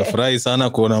 Nimefurahi sana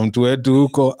kuona mtu wetu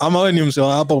huko. Ama wewe ni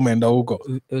msema hapa umeenda huko?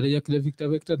 Unajua kile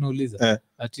Victor nauliza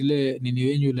atile nini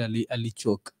wenyu yule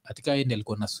alichoka atika ende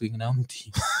alikuwa na swing na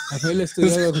mti. Na ile story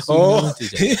ya swing na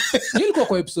mti. Ilikuwa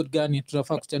kwa episode gani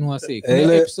tunafaa kuchanua sasa?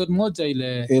 Episode moja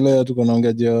ile tuko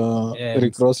naongea juu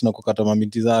recross na kukata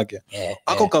mamiti zake.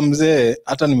 Ako kamzee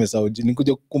hata nimesahau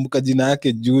nikuja kukumbuka jina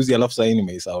yake juzi alafu sasa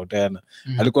nimeisahau tena.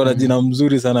 Alikuwa na jina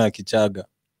mzuri sana ya Kichaga.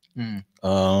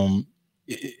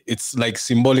 It's like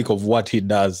symbolic of what he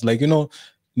does, like you know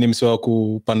ni msewa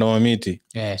kupanda mamiti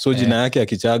so jina yake ya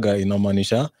Kichaga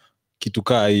inamaanisha kitu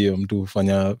kaa hiyo mtu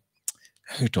hufanya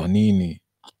ito nini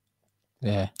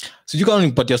sijui kama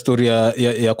nikupatia story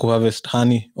ya kuharvest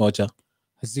honey ocha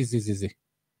zizi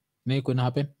na kuna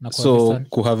happen na so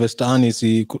kuharvest honey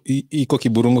si iko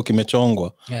kiburungo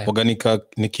kimechongwa organika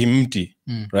ni kimti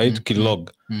right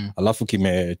kilog alafu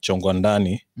kimechongwa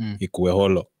ndani ikuwe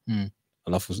holo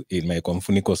alafu imewekwa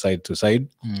mfuniko side to side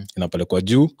inapelekwa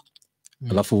juu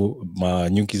alafu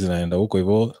manyuki zinaenda huko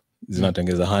hivyo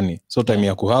zinatengeza honey. So time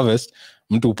ya kuharvest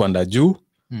mtu upanda juu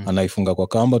anaifunga kwa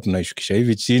kamba tunaishukisha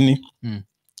hivi chini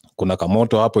kuna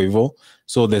kamoto hapo hivyo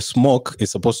so the smoke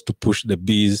is supposed to push the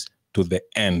bees to the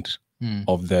end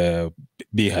of the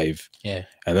beehive.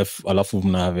 Alafu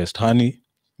mna harvest honey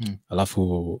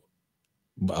alafu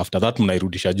after that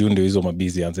mnairudisha juu ndio hizo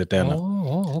mabizi anze tena.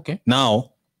 Okay. Now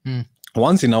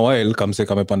once in a while kamse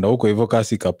kamepanda huko hivyo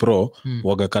kasi ka pro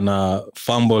waga kana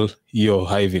fumble hiyo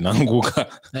hive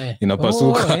inaanguka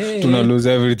inapasuka tuna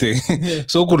lose everything.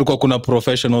 So kulikuwa kuna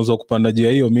professionals wa kupanda juu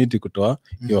hiyo miti kutoa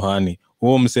hiyo honey.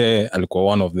 Huo mse alikuwa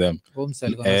one of them.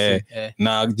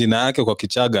 Na jina yake kwa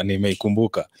Kichaga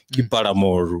nimeikumbuka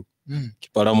Kiparamoru.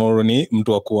 Kiparamoru ni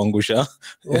mtu wa kuangusha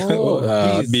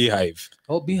beehive.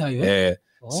 Beehive.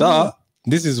 So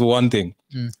this is one thing.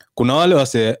 Kuna wale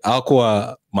wase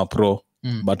hawakuwa mapro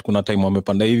but kuna time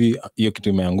wamepanda hivi hiyo kitu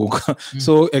imeanguka.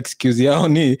 So excuse yao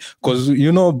ni cause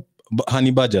you know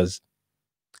honey badgers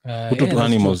ututu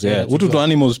animals ututu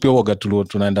animals pia waga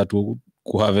tunaenda tu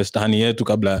kuharvest honey yetu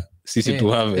kabla sisi tu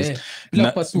harvest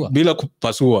bila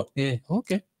kupasua.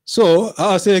 Okay. So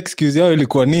say excuse yao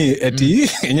ilikuwa ni eti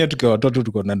yenyewe tukiwa watoto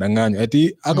tuko tunadanganywa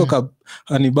eti ako ka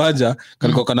honey badger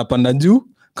kalikuwa kanapanda juu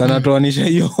kanatoanisha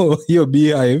hiyo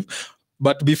beehive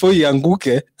but before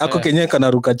ianguke ako kenye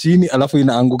kanaruka chini alafu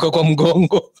inaanguka kwa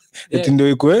mgongo eti ndio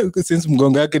ikwe since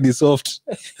mgongo yake ni soft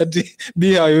ati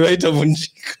beehive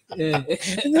haitavunjika.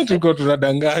 Tuko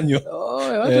tunadanganywa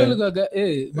watu walikuwa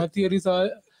matheories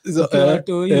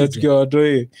tukiwa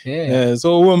watoi.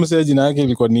 So huo msee jina yake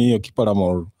ilikuwa ni hiyo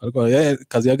Kiparamoru. Alikuwa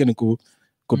kazi yake ni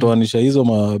kutoanisha hizo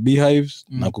ma beehives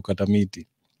na kukata miti.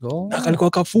 Na alikuwa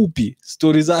kafupi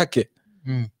story zake.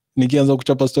 Nikianza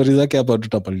kuchapa story zake hapa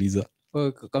tutapaliza.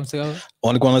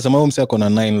 Walikuwa wanasema huyo msee akona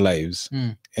 9 lives.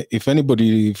 If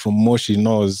anybody from Moshi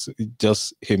knows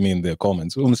just hit me in the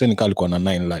comments. Huyo msee nikaa alikuwa na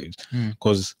 9 lives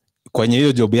because kwenye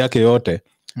hiyo job yake yote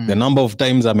the number of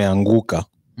times ameanguka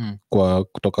kwa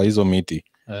kutoka hizo miti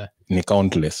ni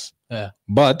countless.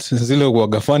 But zile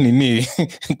uagafani ni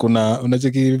kuna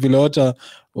unacheki vile wacha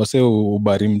wase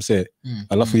ubari mse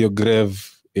alafu hiyo grave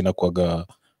inakuaga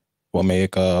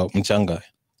wameweka mchanga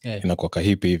inakuwa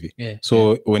hipi hivi.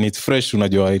 So when it's fresh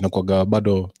unajua inakuaga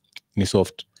bado ni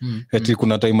soft. Eti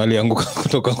kuna time alianguka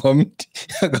kutoka kwa mti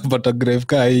akapata grave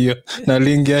kaa hiyo na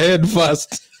aliingia head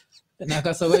first. na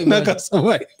akasurvive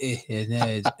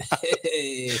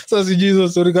sasa sijui hizo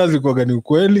story kazi kwa gani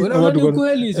ukweli ama tu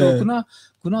kweli so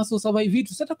kuna so survive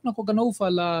vitu sasa kuna kwa na ufa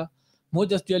la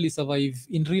moja sijui alisurvive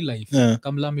in real life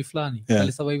kamlami fulani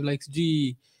alisurvive like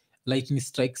sijui lightning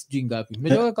strikes sijui ngapi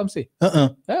umejua kamse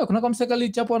kuna kamse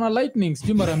kalichapwa na lightning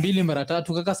sijui mara 2 mara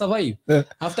 3 kaka survive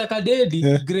after kadedi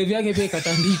grave yake pia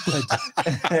katandikwa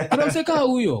kuna mseka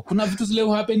huyo kuna vitu zile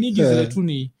happening zile tu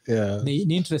ni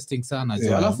interesting sana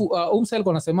jo alafu umsel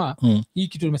alikuwa anasema hii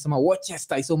kitu nimesema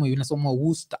Worcester isoma inasoma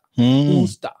Worcester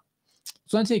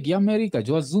tunacheki America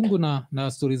jo wazungu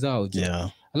na stories zao jo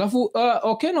alafu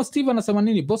Okeno Steve anasema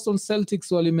nini Boston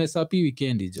Celtics walimesapi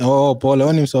weekend jo pole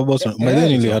wani msa Boston mbele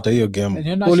nili hata hiyo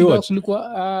game pole watch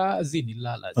kulikuwa zini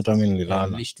lala hata mimi nililala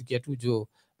nilishtukia tu jo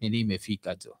nini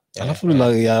imefika jo alafu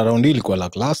ya round ilikuwa la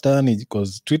last yani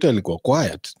because Twitter ilikuwa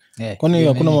quiet kwani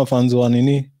hakuna mafanzi wa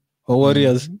nini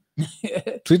Warriors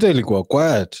Twitter ilikuwa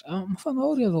quiet mfano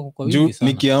Warriors wako kwa wingi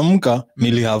sana nikiamka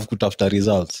nili have kutafuta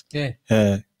results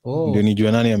ndio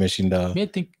nijue nani ameshinda. I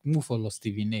think move follow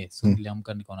Steven A. So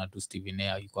niliamka nikaona tu Steven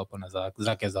A yuko hapo na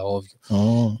zake za ovyo.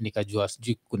 Nikajua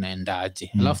sijui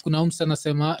kunaendaje. Alafu kuna mtu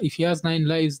anasema if he has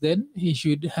 9 lives then he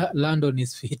should land on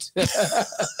his feet.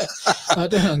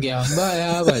 Hata ongea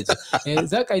mbaya hapa.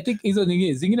 Zaka I think hizo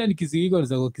zingine nikizigiko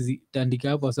za kuzitandika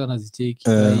hapo sana zicheki.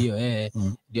 Hiyo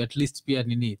ndio at least pia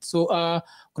nini. So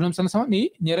kuna mtu anasema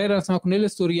ni Nyerere anasema kuna ile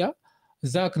story ya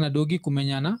Zak na Dogi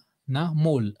kumenyana na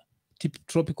mole.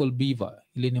 Tropical beaver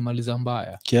ile ni maliza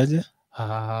mbaya kiaje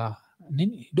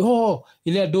nini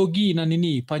ile ya dogi na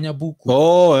nini panyabuku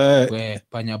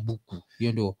panyabuku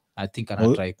hiyo ndio I think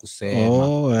anatry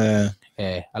kusema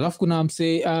alafu kuna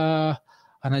mse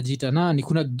anajiita nani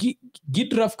kuna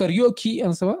Gidraf Karaoke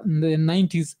anasema the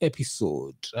 90s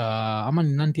episode ama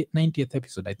ni 90th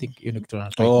episode I think hiyo ndio kitu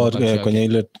anataka kwenye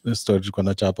ile story tuko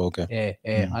na chapa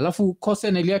alafu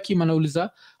Kosen Eliakim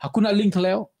anauliza hakuna link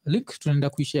leo link tunaenda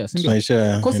kuishare si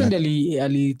ndio Kosen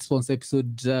ali-sponsor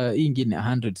episode ingine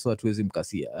 100 so hatuwezi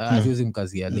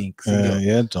mkazia link si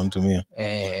ndio tunatumia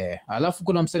alafu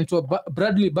kuna msanii tu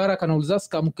Bradley Barak anauliza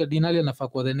scam Cardinal anafaa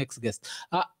kwa the next guest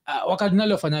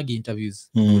wakardinali wafanyagi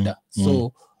interviews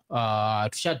so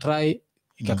tusha try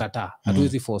ikakataa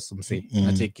hatuwezi force mse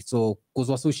nacheki so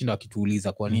kuzwa so shinda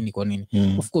wakituuliza kwa nini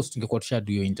of course tungekuwa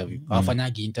tushadu hiyo interview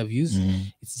hawafanyagi interviews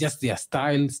it's just their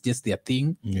style it's just their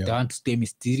thing they want to stay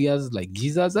mysterious like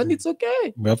Jesus and it's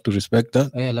okay we have to respect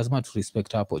that lazima tu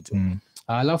respect hapo jo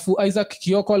alafu Isaac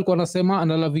Kioko alikuwa anasema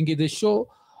analavingi the show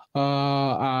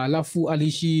alafu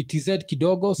aliishi TZ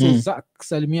kidogo so Zak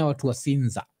salimia watu wa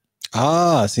Sinza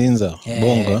Sinza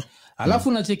bonga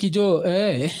alafu nacheki jo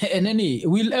nini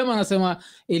Will M anasema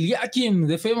Eliakim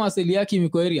the famous Eliakim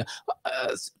iko area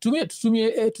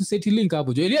tumie to set link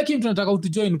hapo jo Eliakim tunataka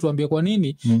utujoin tuambie kwa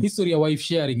nini history ya wife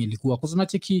sharing ilikuwa kwa sababu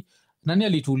nacheki nani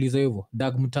alituuliza hivyo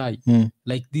Dag Mutai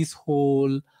like this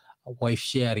whole wife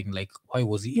sharing like why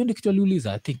was he hiyo ndio kitu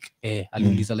aliuliza I think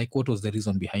aliuliza like what was the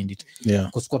reason behind it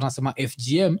kwa sababu anasema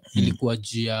FGM ilikuwa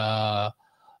jia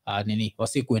nini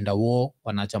wasi kuenda war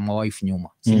wanaacha wife nyuma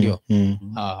si ndio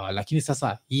lakini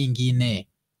sasa hii nyingine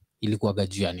ilikuwa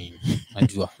gajua nini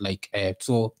najua like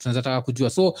so tunaweza taka kujua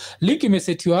so link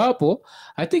imesetiwa hapo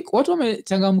I think watu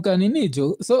wamechangamka nini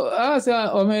jo so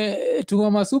sasa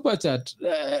wametuma super chat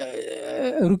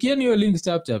rukieni hiyo link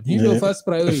chap ndio first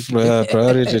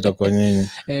priority itakuwa nyinyi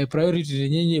priority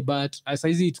nyinyi but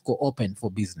saizi tuko open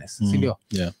for business si ndio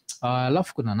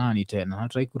alafu kuna nani tena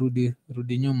nataka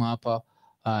kurudi nyuma hapa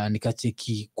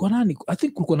nikacheki kwa nani I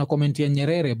think kulikuwa na comment ya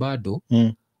Nyerere bado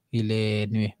ile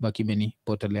nimebaki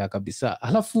imenipotelea kabisa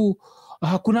alafu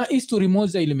kuna history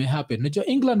moja ile imehappen unajua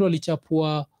England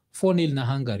walichapwa 4-0 na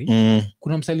Hungary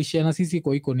kuna msalishia na sisi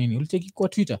kwa iko nini ulicheki kwa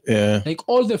Twitter like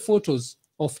all the photos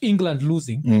of England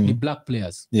losing the black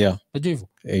players unajua hivyo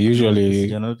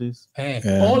usually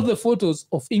all the photos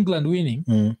of England winning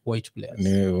white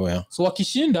players so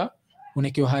wakishinda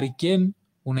unaekewa Harry Kane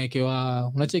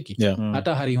unaekewa unacheki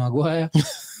hata Harry Maguire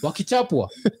wakichapwa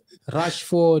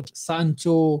Rashford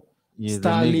Sancho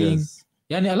Sterling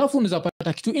yani alafu unaweza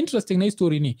pata kitu interesting na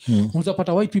history ni unaweza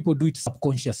pata white people do it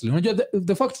subconsciously unajua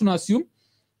the fact tuna assume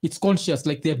it's conscious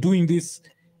like they are doing this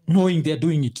knowing they are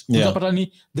doing it unaweza pata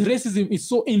ni the racism is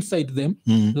so inside them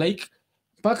like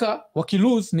paka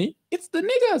wakilose ni it's the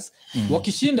niggers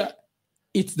wakishinda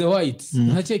it's the whites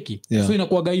unacheki so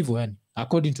inakuwa hivyo yani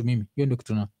according to mimi hiyo ndio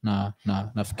kitu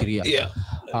nafikiria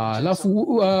alafu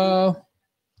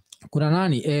kuna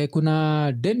nani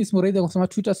kuna Dennis Moreida anasema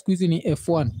Twitter siku hizi ni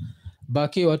F1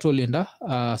 Bake watu walienda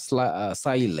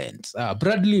silent.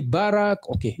 Bradley Barak,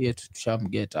 okay, here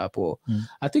tushamget hapo.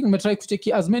 I think nimetry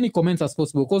kucheki as many comments as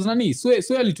possible because nani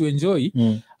swe alituenjoy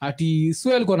ati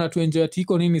swe alikuwa anatuenjoy ati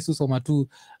iko nini susoma tu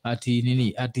ati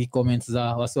nini ati comments za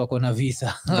wasi wako na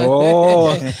visa.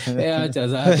 Acha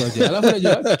zako. Alafu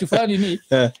unajua kitu fulani ni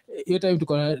hiyo time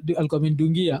tuko alikuwa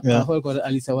amendungia alafu alikuwa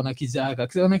alisema na kijaka.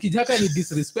 Kisema na kijaka ni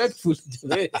disrespectful.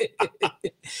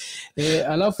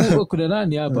 Alafu kuna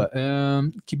nani hapa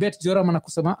Kibet Joram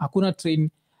anakusema hakuna train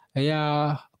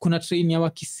ya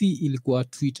Wakisii ilikuwa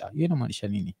Twitter. Hiyo inamaanisha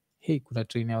nini? Kuna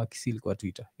train ya Wakisii ilikuwa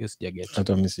Twitter. Hiyo sijaget.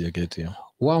 Hata mimi sijaget hiyo.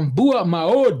 Wambua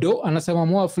Maodo anasema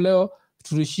mwafu leo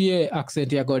turushie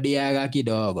accent ya Kodiaga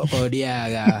kidogo.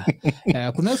 Kodiaga.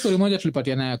 Kuna story moja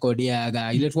tulipatiana ya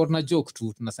Kodiaga. Ile tulikuwa tuna joke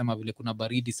tu tunasema vile kuna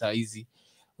baridi saa hizi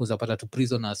uzapata tu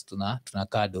prisoners tuna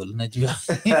cuddle unajua.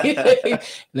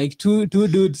 Like two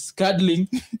dudes cuddling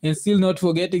and still not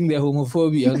forgetting their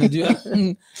homophobia unajua.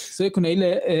 So kuna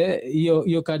ile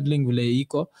hiyo cuddling vile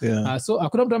iko. So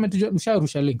hakuna mtu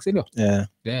ametusharusha link sio?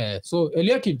 So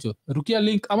Eliakim jo rukia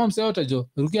link ama mseota jo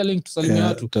rukia link tusalimie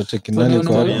watu.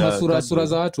 Sura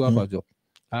za watu hapa jo.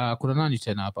 Kuna nani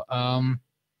tena hapa?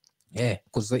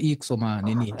 Kwa hii kusoma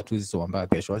nini hatuwezi soma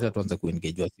mpaka kesho. Acha tuanze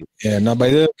kuengage wasi. Na by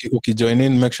the way ukijoin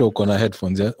in make sure uko na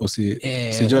headphones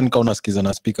usijoin kama unasikiza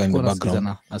na speaker in the background.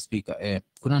 Na speaker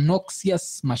kuna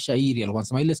Noxious Mashairi alikuwa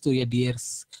anasema ile story ya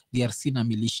DRC na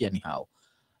militia ni hao.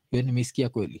 Hiyo nimesikia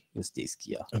kweli?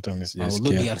 Sijaisikia. Hata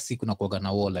nimesikia. DRC kuna kuaga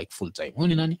na war like full time. Huyu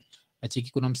ni nani?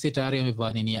 Acheki kuna msee tayari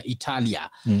amevaa nini ya Italia.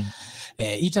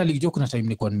 Italy jo kuna time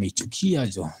nilikuwa nimeichukia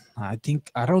jo. I think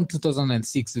around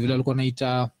 2006 vile alikuwa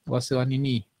anaita wase wa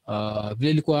nini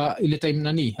vile ilikuwa ile time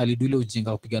nani aliduile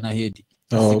ujinga kupigana hedi.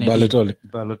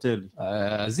 Balotelli.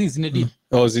 Zinedine.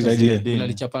 Zinedine.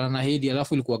 Alichapana na hedi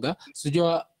alafu ilikuwaga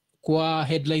sijua kwa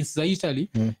headlines za Italy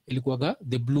ilikuwaga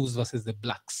the Blues versus the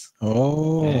Blacks.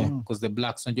 Because the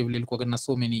Blacks unajua vile ilikuwaga na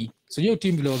so many sijua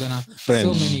team vile waga na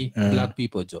so many black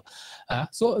people jo.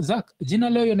 So Zach jina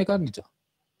leo ionekani jo.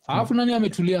 Alafu nani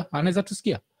ametulia anaweza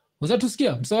tusikia? Unaweza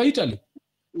tusikia msawa Italy?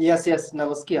 Yes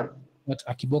nawasikia. But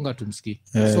akibonga tumsikie.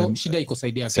 So shida iko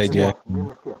saidia yake.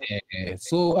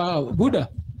 So Buda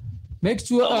make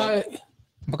sure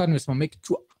mpaka nimesema make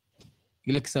sure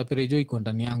ile kisaperejo iko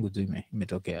ndani yangu jo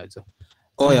imetokea jo.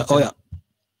 Oya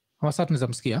kama sasa tunaweza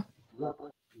msikia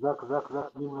Zak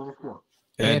mimi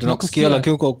nimesikia tunakusikia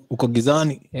lakini uko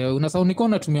gizani. Unasahau niko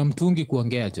natumia mtungi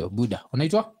kuongea jo. Buda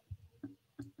unaitwa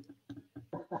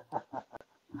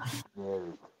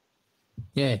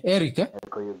Eric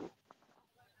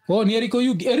ni Eriko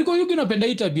Yugi napenda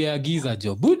hii tabia ya giza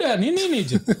jo. Buda nini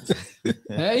jo?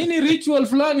 Hii ni ritual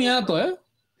fulani hapo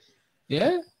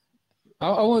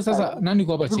au sasa nani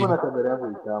kwa hapa chini?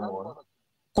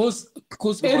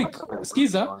 Cause Eric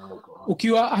sikiza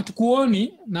ukiwa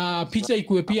hatukuoni na picha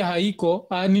ikuwe pia haiko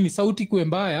nini sauti ikuwe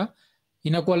mbaya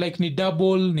inakuwa like ni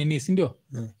double nini si ndio?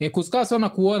 Kusikaa sana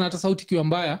kuona hata sauti ikiwa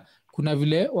mbaya kuna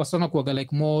vile wasona kuaga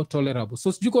like more tolerable.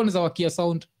 So sijui kwa unaweza wakia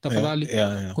sound tafadhali.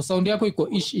 Kwa sound yako iko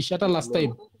ish hata last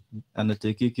time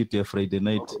anacheki kitu ya Friday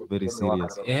night very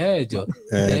serious. Jo.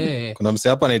 Kuna mse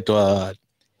hapa anaitwa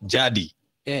Jadi.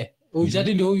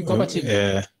 Jadi ndio huyu kwa chini.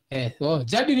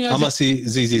 Jadi ni ama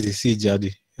si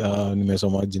Jadi.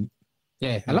 Nimesoma jina.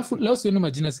 Alafu leo sioni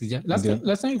majina sikija.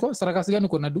 Last time kwa sarakasi gani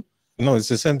uko nadu? No, it's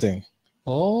the same thing.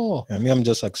 I'm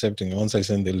just accepting. Once I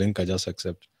send the link I just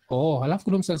accept. Alafu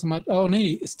kuna mtu anasema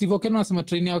Steve Okeno anasema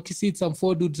train ya Kisii some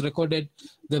 4 dudes recorded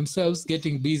themselves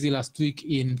getting busy last week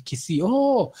in Kisii.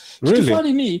 Really?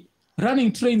 Funny ni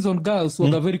running trains on girls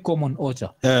were very common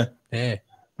Ocha.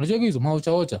 Unajua hizo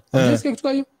maocha. Unasikia kitu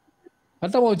hiyo?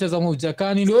 Hata maocha za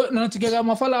maujakani ndio nachikia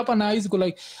mafala hapa na hizo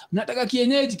like nataka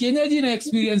kienyeji na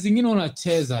experience nyingine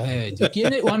unacheza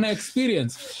kienyeji wana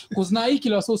experience kuzna hii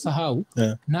kila so sahau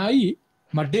na hii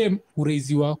madem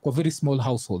hureiziwa kwa very small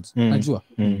households najua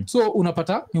so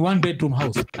unapata ni 1 bedroom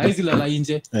house haizi lala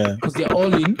nje because they are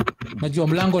all in najua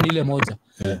mlango ni ile moja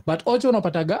but ocho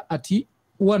unapataga ati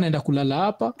huwa anaenda kulala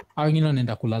hapa au wengine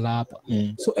wanaenda kulala hapa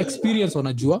so experience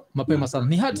wanajua mapema sana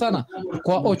ni hard sana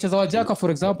kwa ocha za wajaka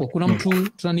for example kuna mtu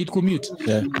tuna need commute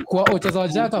kwa ocha za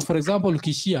wajaka for example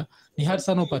ukishia ni hard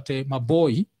sana upate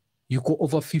maboy yuko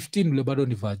over 15 ule bado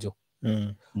ni vajo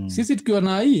sisi tukiwa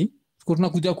na hii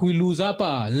tunakuja kuilose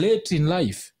hapa late in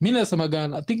life. Mimi nasema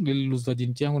gani I think nililose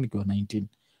virginity yangu nikiwa 19.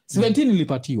 17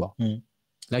 nilipatiwa.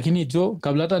 Lakini jo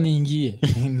kabla hata niingie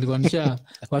nilikuwa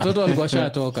watoto walikuwa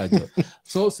shatoka jo.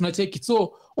 So tunacheki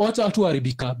so wacha watu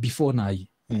haribika before na hii.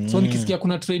 So nikisikia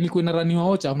kuna train iko inaraniwa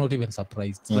Ocha, I'm not even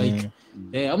surprised. Like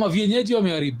ama vienyeji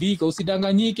wameharibika,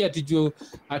 usidanganyike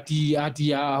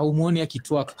ati umuoni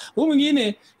akitwaka. Huyu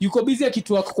mwingine yuko busy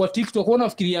akitwaka kwa TikTok,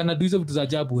 unafikiria ana do hizo vitu za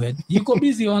ajabu yuko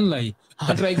busy online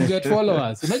try to get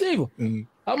followers. Unajua hivyo?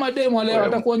 Ama demo leo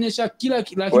atakuonyesha kila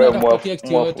lakini atakupatia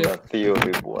kitu yote.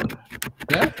 Theory bwana.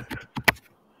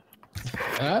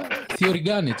 Theory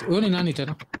gani? Wewe ni nani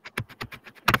tena?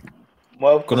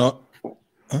 Kuna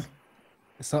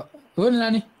so wewe ni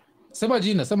nani? Sema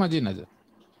jina je.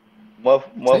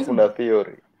 Mwafu na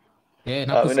theory.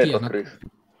 Nakusikia. Chris.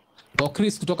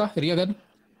 Chris kutoka area gani?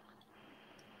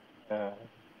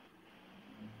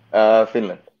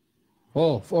 Finland.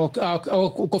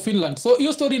 Uko Finland. So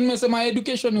hiyo story nimesema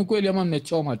education ni kweli ama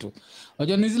mmechoma tu.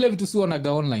 Unajua ni zile vitu sio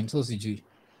naga online, so sijui.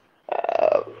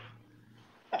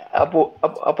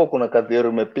 Hapo kuna theory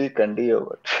umepika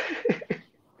ndio.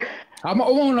 Ama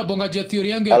unabonga je theory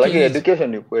yangu ya Kienyeji. Education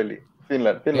ni kweli.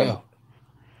 Finland.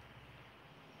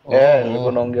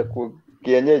 Niko naongea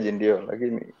Kienyeji ndio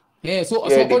lakini so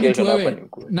according to wewe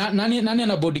nani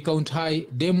ana body count high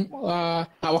them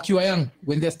wakiwa young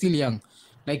when they're still young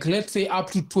like let's say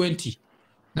up to 20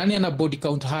 nani ana body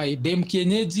count high dem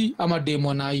Kienyeji ama dem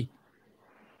wanai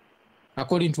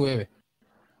according to wewe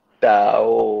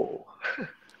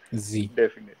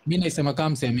definitely mimi naisema kama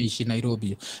msemishi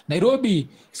Nairobi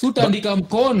sutaandika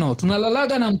mkono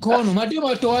tunalalaga na mkono mademo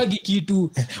atoagi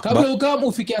kitu kabla ukam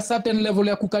ufike a certain level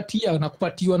ya kukatia na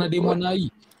kupatiwa na demo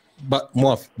wanai but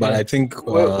I think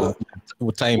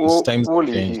times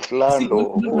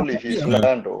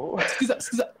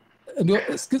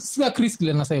Sikiza Chris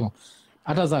kile nasema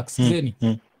hata Zack sikizeni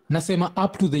nasema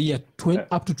up to the year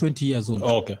up to 20 years old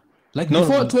okay like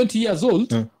before 20 years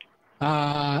old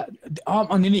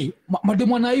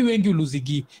mademo na hii wengi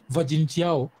uluzigi virginity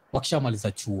yao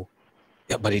wakishamaliza chuo.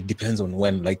 Yeah, but it depends on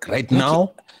when. Like right now,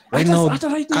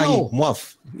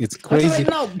 mwaf, it's crazy. Right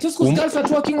now, just because girls are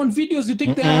talking on videos, you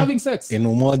think they are having sex. In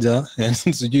Umoja, and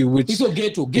sijui which. Hizo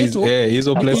ghetto.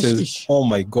 Hizo places. Oh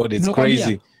my God, it's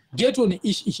crazy. Ghetto ni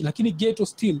ish, lakini ghetto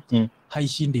still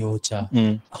haishindi Ocha.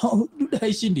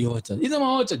 Haishindi Ocha. Hizo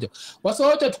maocha jo.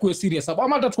 Wasocha tukue serious.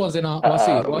 Ama hata tuanze na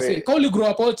wase. Kauli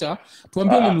grow up Ocha,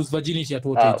 tuambie li lose virginity at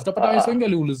what age. Tutapata wase wengi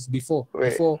li lose before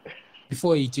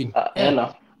 18.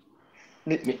 Hello.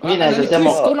 Mimi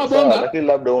nasema lakini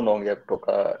labda unaongea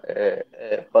kutoka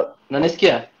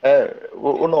unanisikia?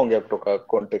 Unaongea kutoka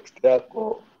context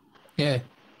yako.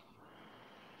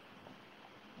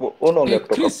 Unaongea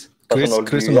kutoka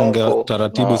Chris unaongea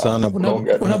taratibu sana.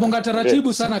 Unabonga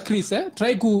taratibu sana Chris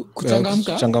Try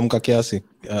kuchangamka kiasi.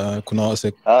 Kuna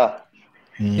wase.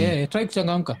 Try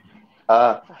kuchangamka.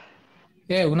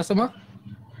 Unasema?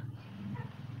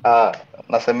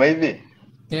 Nasema hivi.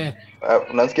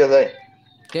 Unasikia zaidi?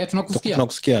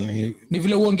 Tunakusikia. Ni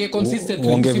vile uongee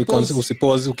consistently.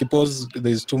 Ukipause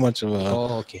there is too much of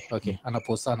okay.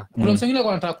 Anapause sana. Kuna msengine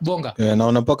kwa anataka kubonga.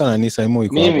 Naona paka nani Saimo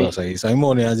iko hapa sasa hivi.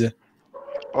 Saimo ni aje?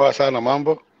 Poa sana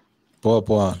mambo.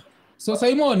 Poa. So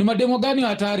Saimo ni mademo gani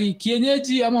hatari?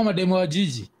 Kienyeji ama mademo wa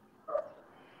jiji?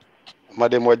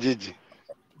 Mademo wa jiji.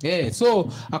 So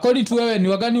according to wewe ni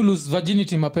wagani lose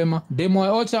virginity mapema? Demo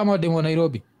wa Ocha ama demo wa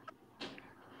Nairobi?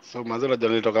 So mazala jana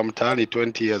nilitoka mtaani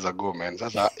 20 years ago man.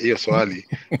 Sasa hiyo swali.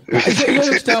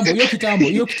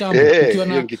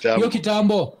 Hiyo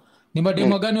kitambo. Ni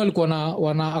mademo gani walikuwa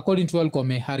wana according to walikuwa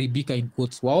wameharibika in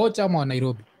quotes? Wa Ocha ama wa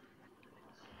Nairobi?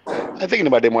 I think ni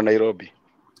mademo wa Nairobi.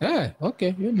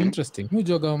 Okay, hiyo ni interesting. Mimi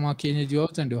joga ma Kienyeji wa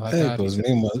Ocha ndio hatari.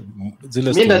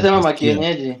 Mimi nasema ma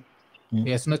Kienyeji.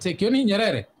 Yes, unacheki hiyo ni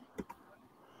Nyerere.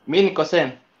 Mimi ni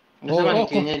Kosen. Nasema ni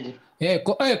Kienyeji.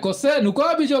 Kosen, uko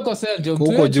wapi jo Kosen jo?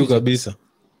 Uko juu kabisa.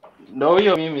 Ndio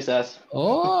hiyo mimi sasa.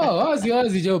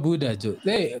 Wazi jo buda jo.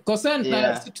 Kosen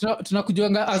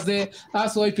tunakujuanga as the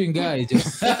ass wiping guy jo.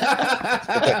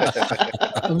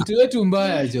 Mtu wetu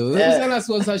mbaya jo. Sana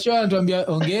sponsor show anatuambia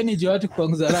ongeeni jo watu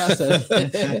kupanguza rasa.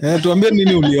 Tuambie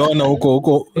nini uliona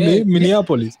huko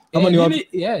Minneapolis ama ni wapi?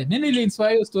 Nini ile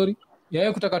inspire story?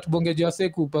 Yeye kutaka tubongeje wase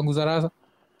kupanguza rasa.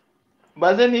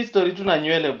 Bazeni history tu na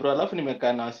nywele bro, alafu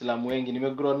nimekaa na Waislamu wengi,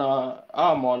 nimegrow na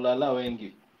maulala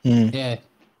wengi.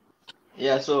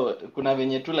 So kuna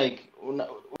venye tu like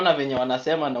una venye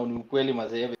wanasema na ni ukweli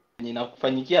mazee venye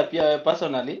inakufanyikia pia wewe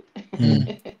personally.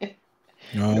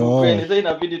 Ukweli sasa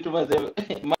inabidi tu mazee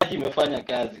maji imefanya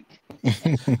kazi.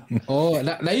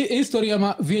 Na hii history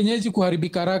ya vienyeji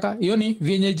kuharibika haraka, hiyo ni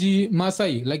vienyeji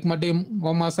Masai like madem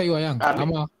wa Masai wa Yang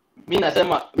ama mimi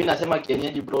nasema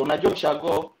Kienyeji bro. Unajua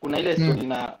Ushago kuna ile story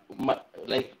na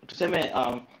like tuseme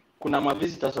kuna ma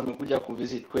visitors wamekuja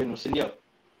kuvisit kwenu, si ndio?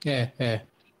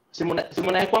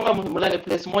 simuna kwanga mlale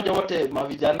place moja wote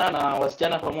mavijana na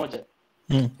wasichana pamoja.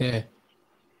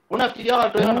 Unafikiria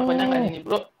watu wao wanafanyanga nini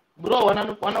bro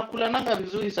wanakula nanga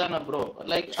vizuri sana bro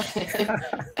like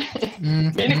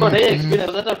mimi niko na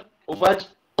experience hata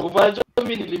uvajo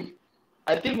mimi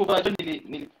I think uvajo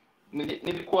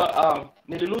nilikuwa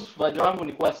nililose uvajo wangu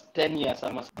nilikuwa 10 years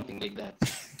ama something like that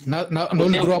na ndio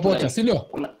nilikuwa hapo si ndio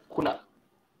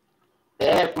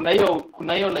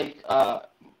kuna hiyo like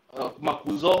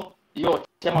makuzo hiyo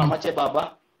chama mache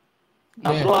baba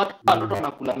na bro watoto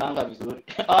wanakula nanga vizuri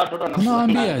watoto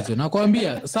wanakula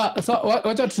nakwambia sasa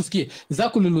wacha tusikie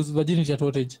zako lose virginity at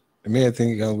what age? Me I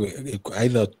think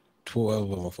either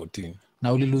 12 or 14.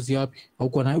 Na ulilose wapi? Au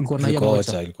ulikuwa na hiyo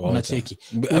moja unacheki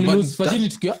ulilose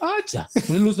virginity kwa acha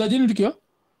ulilose virginity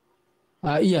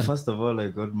kwa Ian. First of all I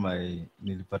got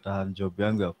nilipata hand job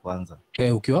yangu ya kwanza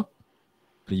ukiwa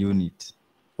pre-unit.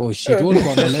 Oh shit,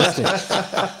 ulikuwa molested.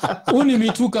 Uni Me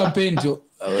Too campaign jo.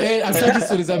 Asante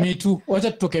stories za Me Too.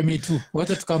 Wacha tutoke Me Too.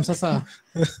 Wacha tukam sasa.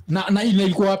 Na ile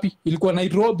ilikuwa wapi? Ilikuwa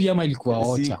Nairobi ama ilikuwa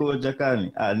Ocha? Siko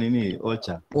Jakani. Nini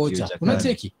Ocha.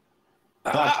 Unacheki?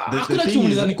 The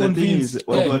thing is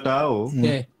watu hao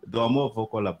they are more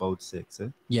vocal about sex.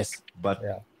 Yes. But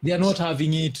they are not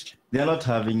having it.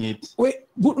 Wait,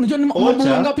 unajua ni mambo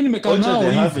ngapi nimekaa nao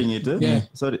hivi? Having it.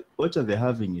 Sorry, Ocha they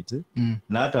having it.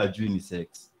 Na hata hajui ni sex.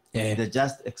 They're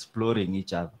just exploring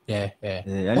each other.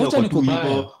 Yani wako tu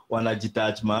hivyo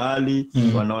wanajitouch mahali,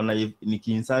 wanaona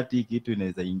nikiinsert kitu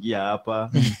inaweza ingia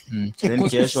hapa. Then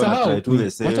kesho wanatry to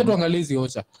the same. Wacha tuangalizi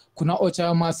Ocha. Kuna Ocha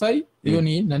ya Masai, hiyo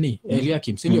ni nani?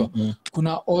 Eliakim, si ndio?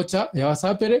 Kuna Ocha ya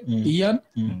Wasapere, Ian,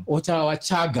 Ocha ya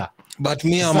Wachaga. But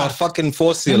me I'm a fucking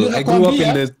fossil. I grew up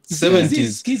in the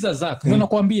 70s. Skiza Zak,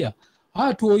 nakwambia.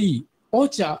 Watu hii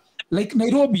Ocha like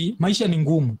Nairobi maisha ni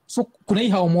ngumu. So kuna hii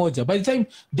hao moja. By the time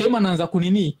dem anaanza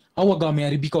kunini au waga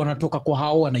wameharibika wanatoka kwa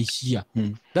hao wanaishia.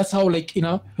 That's how like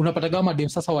unapata kama dem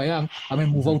sasa wa young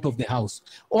move out of the house.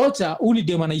 Ocha uni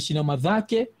dem anaishi na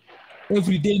madhake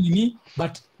every day nini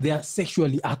but they are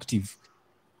sexually active.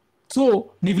 So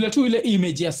ni vile tu ile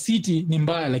image ya city ni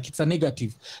mbaya like it's a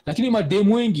negative. Lakini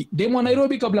madem wengi dem wa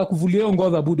Nairobi kabla kuvulia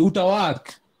ngoza bude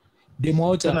utawak. Demo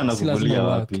Ocha si lazima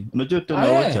wapi. Unajua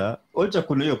tena Ocha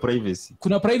kuna hiyo privacy.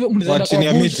 Kuna private mnaenda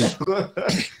kwa bush.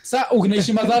 Sasa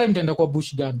unaishi Mathare mtaenda kwa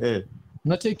bush gani?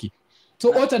 Unacheki. So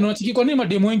Ocha unacheki kwa nini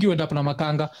mademo wengi wenda kuna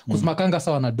makanga? Kwa makanga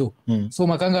sawa na do. So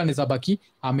makanga anaweza baki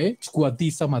amechukua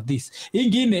this ama this.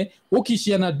 Ingine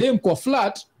ukishia na dem kwa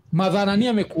flat madhana ni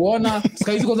amekuona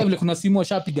saizi kwanza vile kuna simu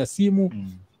washapiga simu.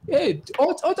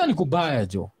 Ocha ni kubaya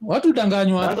jo. Watu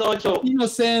danganywa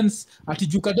innocence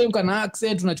atijuka dem kana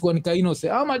accent unachukua nika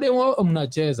innocent. Ama demo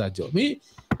mnacheza jo. Mi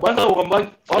kwanza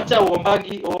Ocha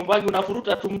uombangi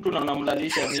unafuruta tu mtu na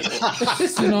unamlalisha mimi.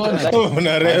 Sinaona.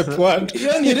 Una rap what?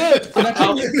 Hiyo ni rap.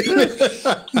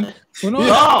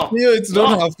 Unaona? Hiyo it's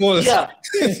not her fault.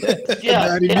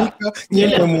 Yeah.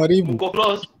 Nyinyi mwaribu.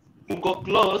 Mko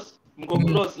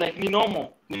close like ni normal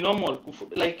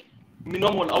like ni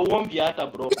normal auombi hata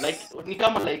bro like ni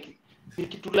kama like ni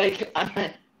kitu like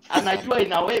anajua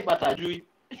in a way but ajui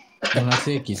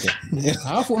unacheki sasa.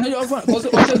 Alafu unajua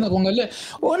wacha nakuangalia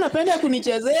unapenda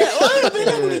kunichezea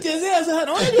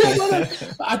sana. Unajua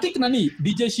I think nani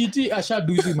DJ Shiti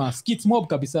ashadu hizi ma skits mob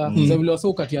kabisa za vile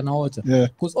wasao katia na Ocha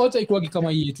cause Ocha ikuagi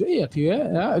kama hii tu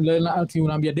ati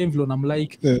unaambia Denvilo na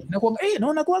mlike inakuwa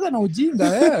naona kuaga na ujinga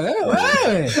wewe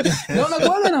naona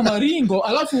kuaga na maringo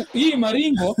alafu hii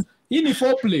maringo hii ni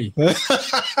foreplay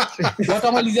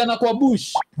watamaliziana kwa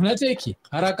bush unacheki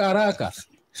haraka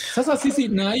sasa sisi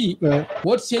na hii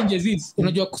what changes is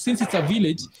unajua since it's a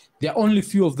village there are only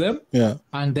few of them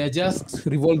and they're just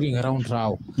revolving around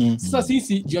Rao. Sasa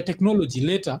sisi your technology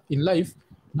later in life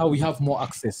now we have more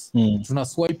access. Tuna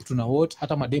swipe tuna what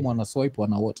hata mademo wana swipe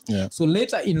wana what. So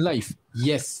later in life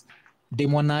yes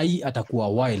demo na hii atakuwa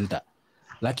wilder.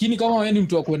 Lakini kama wewe ni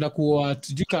mtu wa kwenda kuwa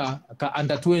tujika ka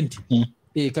under 20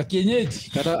 ka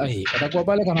kienyeji atakuwa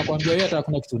pale kana kuambia wewe hata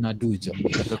kuna kitu unadujo.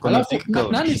 Alafu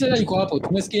nani tena iko hapo?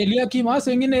 Tumesikia Eliakim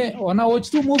hasa wengine wana watch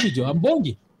tu movie jo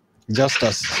ambongi. Just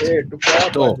us. Tuko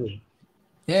hapo tu.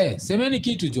 Semeni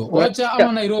kitu jo. Ocha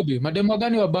ama Nairobi, mademo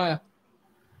gani wabaya?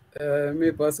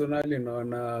 Mi personally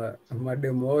naona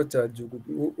mademo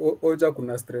Ocha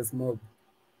kuna stress mob.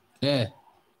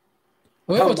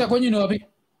 Wewe Ocha kwenye ni wapi?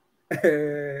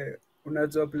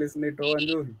 Unajua place naitwa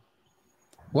Wanjuri.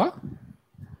 Wa?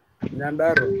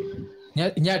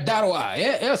 Nyandarua.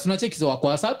 Yes, unacheki za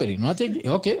kwa Saperi. Unacheki?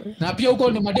 Okay. Na pia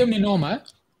huko ni madem ni noma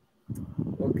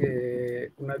Okay,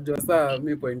 unajua saa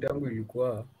mi point yangu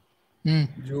ilikuwa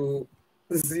juu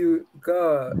si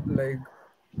ka like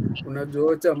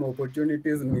unajua Ocha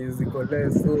opportunities ni ziko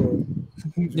less so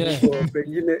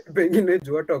Pengine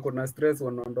juu watu wako na stress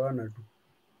wanaondoana tu.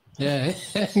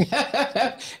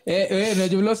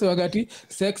 Najua wakati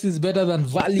sex is better than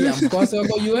Valium kwa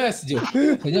sababu US jo.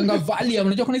 Unajua Valium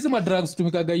unajua kuna hizo drugs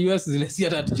tumikaga US zile si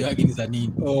hata tujagi ni za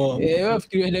nini. Wewe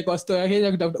fikiria ile kwa store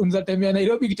yake kutafuta unatembea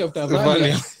Nairobi kitafuta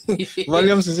Valium.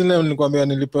 Valium zile nilikwambia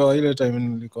nilipewa ile time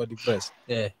nilikuwa depressed.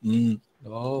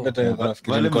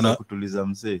 Nilikuwa na kutuliza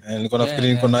mzee. Nilikuwa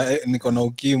nafikiri niko na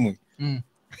ukimwi.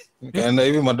 Nikaenda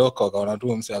hivi madoko wakaona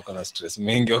tu msee ako na stress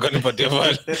mingi wakanipatia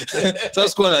Valium. Sasa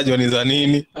sikuwa najua ni za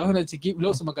nini. Naona chiki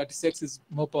leo makati sex is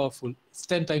more powerful,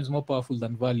 10 times more powerful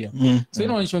than Valium. So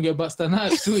inaonyesha basta na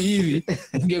tu hivi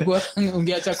ungekuwa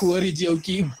ungeacha kuoriji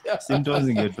ukimwi. Symptoms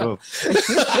ingedrop.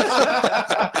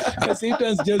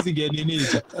 Symptoms just nini.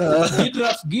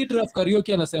 Gidraf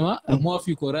karaoke anasema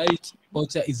Mwafi uko right,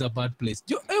 Ocha is a bad place.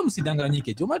 Jo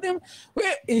msidanganyike. Jo madam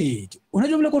we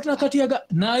unajua vile kwa tunakatiaga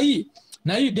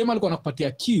na hii dema alikuwa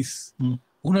anakupatia kiss.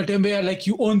 Unatembea like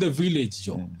you own the village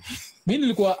jo. Mimi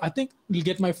nilikuwa I think we'll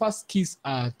get my first kiss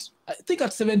at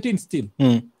 17 still.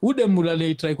 Ude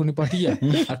mulale try kunipatia.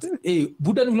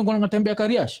 Buda nilikuwa natembea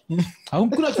Kariash. Au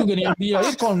kuna kitu ngeniambia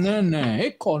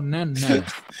iko nene.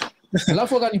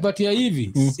 Alafu akanipatia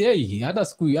hivi.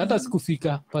 Hata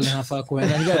sikufika pale nafaa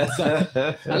kwenda nikaza.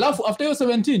 Alafu after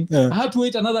 17 I had to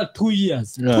wait another 2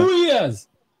 years. 2 years.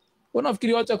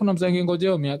 Unafikiri wacha kuna mzange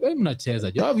ngojeo miaka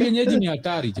mnacheza jo. Kienyeji ni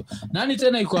hatari jo. Nani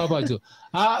tena iko hapa jo?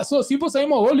 So simple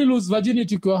Simon only lose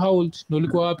virginity kwa how old? Ndio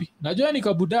ulikuwa wapi? Najua ni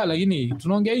kabuda lakini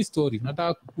tunaongea hii story.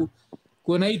 Nataka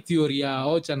kuona hii theory ya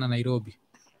Ocha na Nairobi.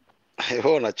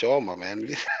 Wewe unachoma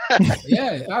man.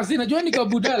 Najua ni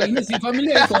kabuda lakini si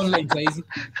familia iko online saizi.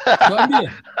 Tuambie.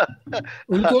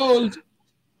 Ulikuwa old?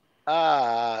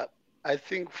 I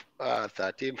think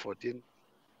 13 14.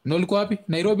 Ndio ulikuwa wapi?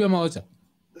 Nairobi ama Ocha?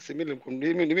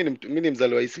 Mimi ni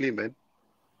mzaliwa Isli man.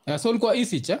 So ulikuwa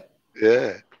Isich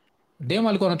Demo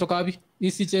alikuwa anatoka wapi?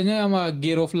 Isich yenyewe ama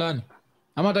gero fulani?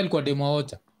 Ama hata alikuwa demo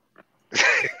Ocha?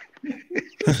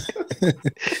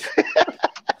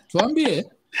 Tuambie.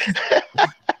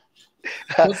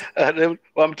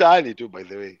 Wa mtaani tu by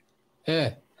the way.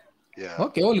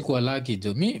 Okay, ulikuwa lucky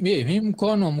jo. Mimi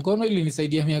mkono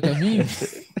ilinisaidia miaka mingi.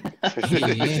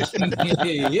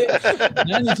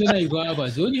 Nani tena iko hapa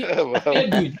Joni?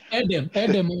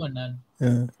 Edem mama nani?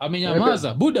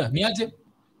 Amenyamaza. Buda niaje?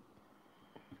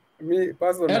 Mi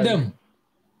personally.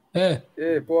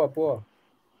 Edem. Poa.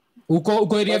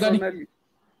 Uko area gani?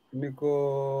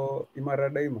 Niko Imara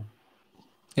Daima.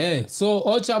 So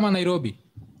Ocha ama Nairobi?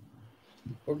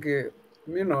 Okay,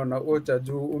 mimi naona Ocha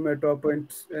juu umetoa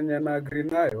point yenye na agree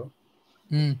nayo.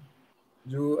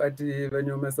 Juu ati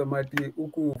venye umesema ati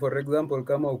huku for example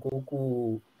kama uko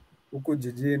huku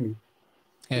jijini.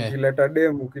 Ukileta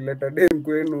dem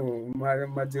kwenu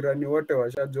majirani wote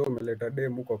washajua umeleta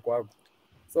dem huko kwako.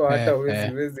 So hata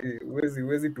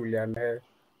wezi tulia naye.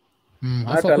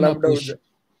 Hata labda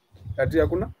ati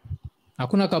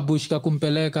hakuna kabush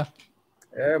kakumpeleka.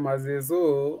 Mazi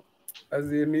so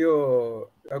azinio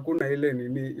hakuna ile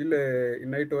nini ile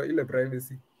inaitwa ile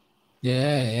privacy.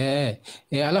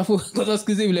 Alafu kwa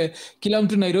siku vile kila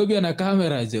mtu Nairobi ana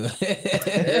kamera jo.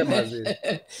 Mazi.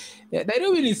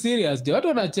 Nairobi ni serious jo. Watu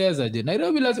wanacheza jo.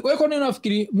 Nairobi lazima wewe kwani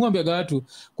unafikiri muambia watu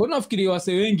kwani unafikiri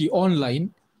wase wengi online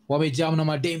wamejam na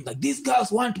madem like these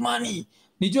girls want money.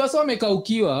 Nijua sasa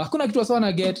wamekaukiwa. Hakuna kitu wasa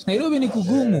wana get. Nairobi ni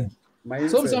kugumu.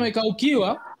 So msema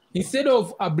wamekaukiwa instead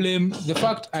of a blame the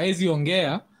fact aezi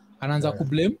ongea anaanza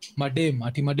kublame madem.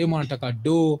 Ati madem wanataka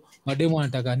madem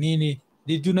wanataka nini?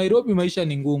 Juu Nairobi maisha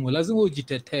ni ngumu, lazima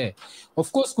ujitetee.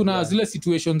 Of course kuna zile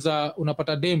situations za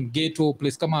unapata dem ghetto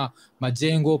place kama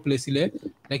Majengo place ile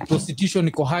like prostitution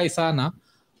iko high sana,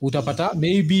 utapata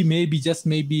maybe just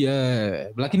maybe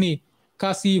lakini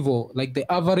kasi hivyo like the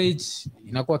average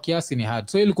inakuwa kiasi ni hard.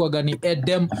 So ilikuwa gani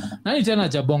Edem nani tena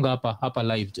jabonga hapa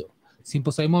live jo.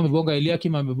 Simple Simon amebonga,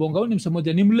 Eliakim amebonga, au ni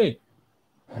msemoja ni mle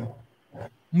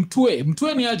mtue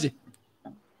ni aje?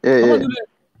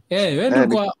 Wewe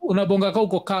ndio unabonga kwa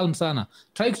uko calm sana.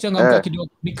 Try kuchangamka kidogo.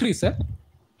 Ni Chris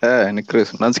ni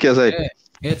Chris. Unasikia sasa?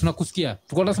 Tunakusikia.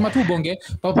 Tuko nasema tu bonge.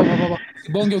 Papa.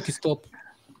 Bonge ukistop.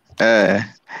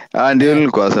 Ndio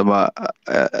nilikuwa sema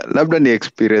labda ni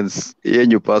experience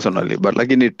yenyu personally but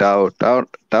lakini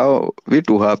tao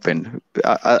vitu happen.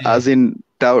 As in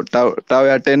tao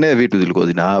ya tene vitu zilikuwa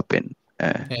zina happen.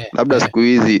 Labda siku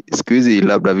hizi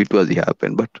labda vitu hazi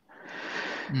happen but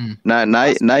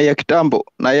na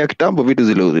ya kitambo vitu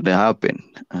zile zina happen.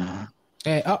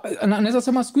 Naweza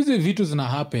sema siku hizi vitu zina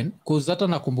happen cause hata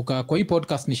nakumbuka kwa hii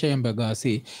podcast nishaambia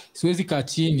siwezi kaa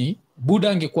chini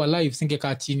Buda angekuwa live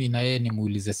singekaa chini na yeye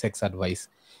nimuulize sex advice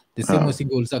the same way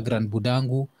singeuliza grand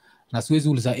budangu na siwezi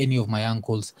uliza any of my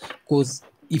uncles because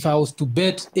if I was to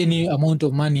bet any amount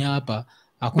of money hapa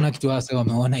hakuna kitu wase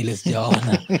wameona ile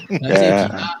sijaona.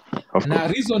 Na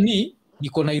reason ni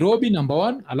niko Nairobi number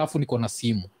 1 alafu niko na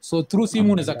simu, so through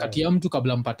simu unaweza katia mtu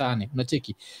kabla mpatane,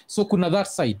 unacheki. So kuna that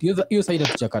side, hiyo side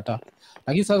tuchakata,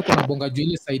 lakini sasa kuna bonga juu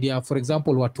ile side ya for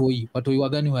example watoi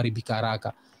wagani waribika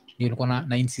haraka, nilikuwa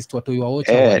na insist watoi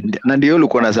waocha na ndio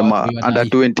ulikuwa unasema under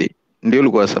 20, ndio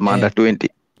ulikuwa unasema under 20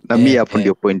 na mimi hapo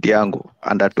ndio point yangu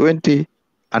under 20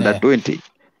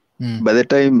 by the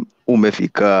time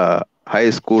umefika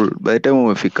high school, by the time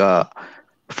umefika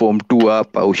form 2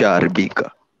 hapa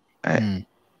ushaharibika.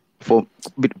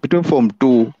 Between form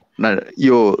 2 na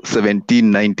hiyo 17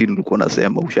 19 ulikuwa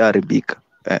unasema ushaharibika.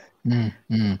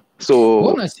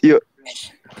 So hiyo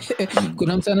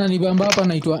kuna msana nibamba hapa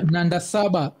anaitwa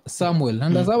Nandasaba Samuel.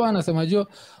 Nandasaba anasema jo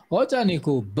ocha ni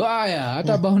kubaya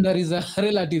hata boundaries za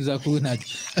relatives hakuna.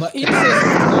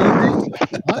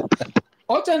 But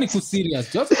ocha ni ku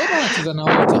serious. Just kama anacheza na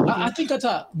ocha. I think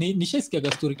hata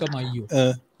nishasikia story kama hiyo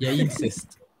ya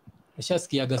incest.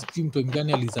 Nishasikia story mtu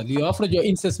mgani alizaliwa. Afro jo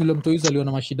incest mlo mtu hizo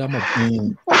aliona mashida mob.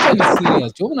 Ocha ni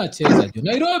serious. Jo unacheza jo.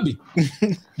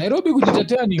 Nairobi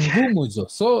kujitetea ni ngumu jo.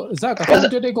 So Zaka kama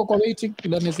mtu iko kwa waiting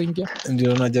ila nezingia.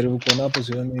 Ndio najaribu kuona hapo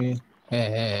sioni.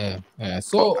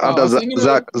 So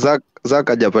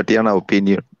Zaka hajapatiana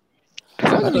opinion.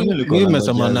 Mimi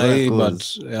nimesema na hii but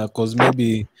cause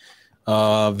maybe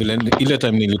vile ile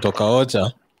time nilitoka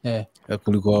Ocha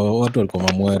kulikuwa watu walikuwa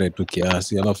mamwere tu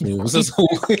kiasi, alafu sasa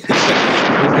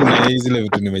kuna zile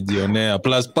vitu nimejionea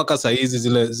plus paka saa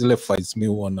hizi zile fights mimi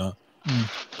huona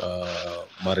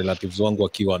ma relatives wangu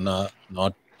wakiwa na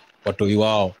watoi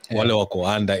wao wale wako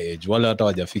under age, wale hata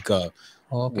hawajafika.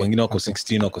 Wengine wako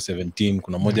 16 wako 17.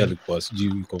 Kuna mmoja alikuwa sijui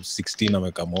yuko 16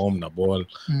 amekaa home na ball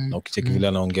na ukicheki vile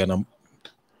anaongea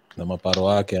na maparo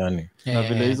wake yani. Na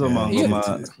vile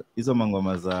hizo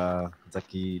mangoma za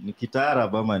ni kitara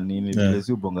ama nini vile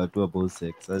si ubonga tu about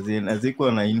sex.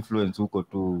 Azikuwa na influence huko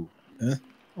tu.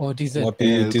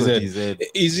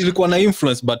 Ilikuwa na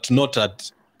influence but not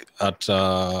at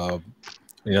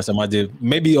inasemaje,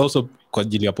 maybe also kwa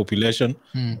ajili ya population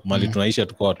mali tunaishi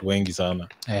tukua watu wengi sana.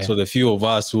 So the few of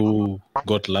us who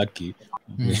got lucky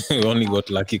we only got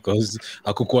lucky because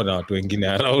hakukuwa na watu wengine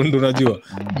around unajua.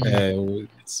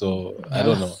 So I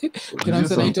don't know. Kuna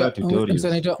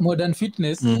msanaitwa Modern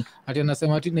Fitness ati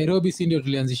anasema ati Nairobi si ndio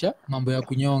tulianzisha mambo ya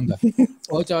kunyonga.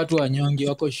 Wacha watu wanyonge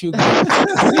wako sugar.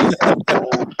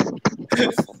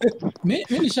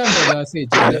 Mimi nishangaa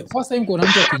sasa. First time kuna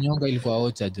mtu akinyonga ilikuwa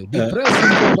Ocha jo.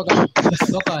 Depression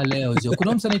mpaka leo jo.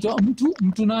 Kuna mtu anaitwa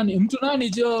mtu nani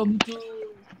jo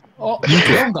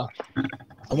nyonga.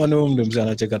 Ama ni mtu mzee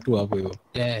anacheka tu hapo hivyo.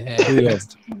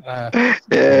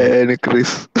 Ni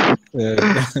Chris.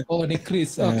 Ni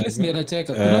Chris. Chris ndiye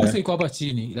anacheka. Kuna mtu yuko hapa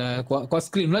chini kwa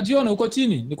screen. Unajiona uko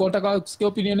chini? Niko nataka kusikia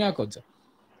opinion yako jo.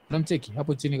 Unamcheki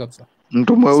hapo chini kabisa.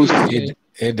 Mtu mweusi.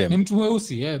 Ni mtu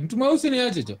mweusi. Mtu mweusi ni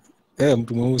aje jo?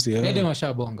 Mtu mweusi. Edem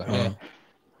ashabonga.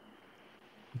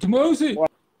 Mtu mweusi.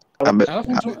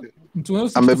 Mtu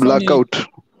mweusi ame blackout.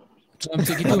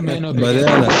 Tunamcheki tu meno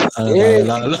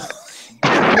badala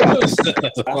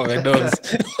kwa medoza.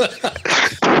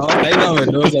 Haina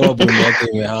medoza wa bungo yake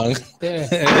imehanga.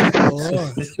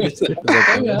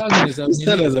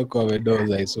 Sasa kwa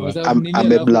medoza hizo.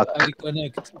 Ame black.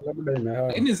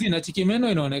 Ini zina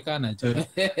chikimeno inaonekana jo.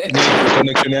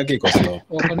 Connection yake iko slow.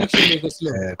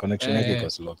 Connection yake iko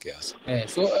slow kiasi.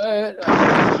 So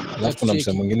alafu kuna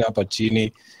msemo mwingine hapa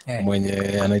chini mwenye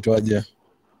anaitwaje?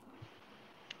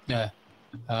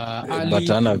 But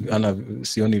ana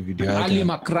sioni video yake. Ali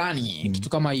Makrani kitu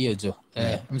kama hiyo jo.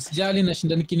 Msijali na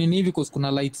shinda nikinini hivi kwa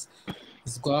kuna lights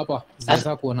ziko hapa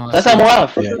zinaweza kuona. Sasa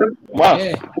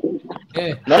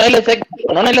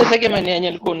unaona ile segment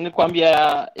yenye nilikwambia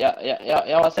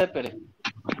ya wasepele.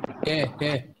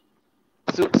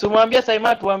 Sumwambia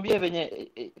Saima tuambie venye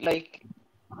like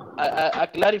a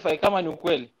clarify kama ni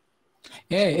ukweli.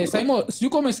 Saimo,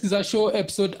 siyuko umesikiza show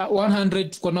episode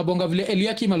 100 kwa nabonga vile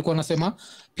Eliakim alikuwa anasema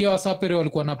pia wasapere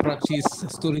walikuwa na practice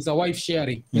stories za wife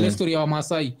sharing. Ile story ya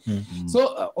Wamasai.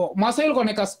 So Masai walikuwa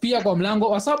neka spia kwa mlango,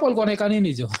 wasapo walikuwa neka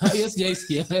nini jo? Hiyo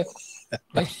sijaisikia.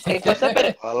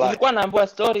 Wasapere walikuwa naambiwa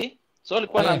story. So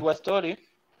walikuwa naambiwa story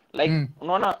like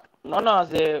unaona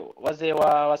wazee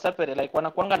wa wasapere like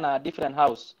wanakuanga na different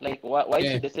house like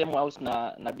waishi the same house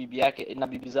na bibi yake na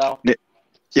bibi zao.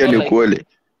 Hiyo ni kweli.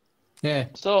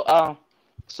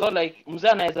 So like mzee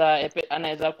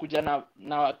anaweza kuja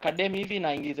na academy hivi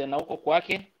na ingize na huko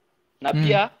kwake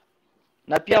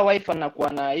na pia wife anakuwa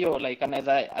na hiyo like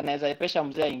anaweza epesha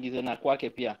mzee ingize na kwake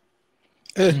pia.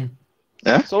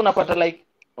 So unapata like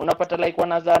unapata like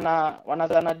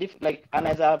wanazana like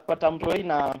anaweza pata mtoi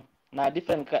na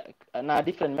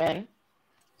different men.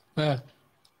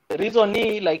 Reason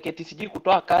ni like eti sijui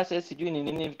kutoa cases sijui ni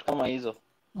nini vitu kama hizo.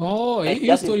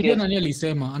 Hiyo story pia nani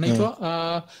alisema?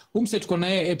 Anaitwa umse tuko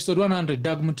naye episode 100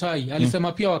 Doug Mutai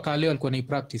alisema pia wakale walikuwa na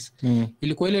practice.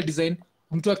 Ilikuwa ile design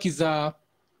mtu akiwa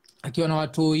na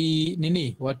watoi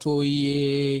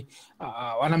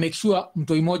wana make sure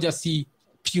mtoi moja si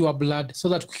pure blood so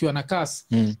that kukiwa na curse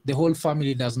the whole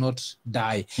family does not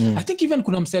die. I think even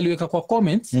kuna msali weka kwa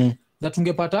comments that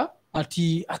ungepata I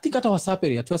think hata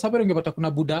wasaperi ungepata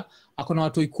kuna buda akona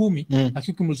watoi 10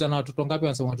 akikimuliza na watoto ngapi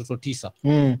wanasema watoto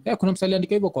 9. Kuna msali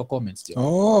andika hivyo kwa comments.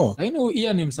 Lakini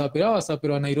hiyo ni msaperi au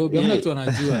wasaperi wa Nairobi hamna mtu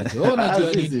anajua.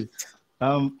 Unajua nini?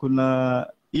 Kuna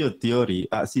hiyo theory,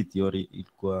 si theory,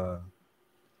 ilikuwa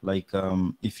like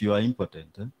if you are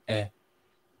impotent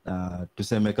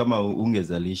tuseme kama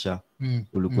ungezalisha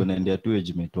ulikuwa unaendea tu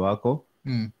age wako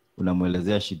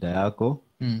unamuelezea shida yako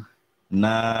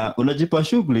na unajipa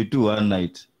shughuli tu one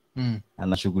night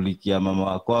anashughulikia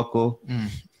mama wako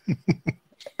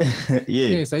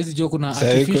Yes, hizi jo kuna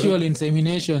artificial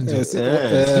insemination.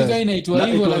 Sika inaitwa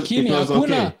hivyo lakini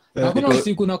hakuna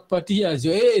usiku nakupatia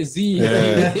jo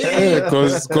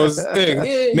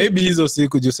maybe hizo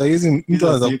siku jo saizi mtu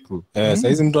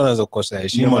anaweza kukosa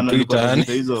heshima Twitter yani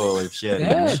hizo web sharing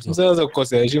anaweza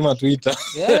kukosa heshima Twitter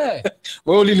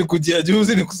wewe ulinikujia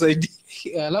juzi nikusaidie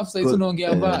alafu saizi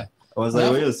unaongea mbaya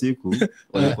wazao hiyo siku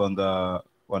walikuanga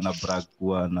wana brag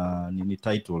kuwa na nini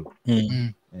title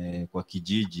kwa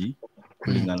kijiji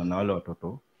kulingana na wale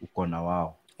watoto uko na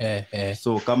wao.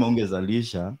 So kama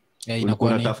ungezalisha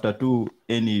unatafuta tu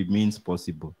any means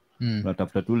possible.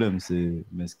 Unatafuta tu ule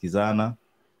msikizana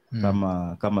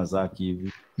kama Zaki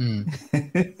hivi.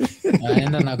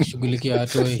 Aenda na kushughulikia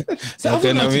watu hii.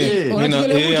 Sasa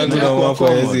mimi yangu na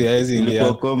wako hizi ingia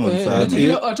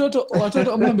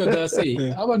watoto mambo ya gasi.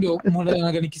 Hapa ndio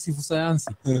mwana gani kisifu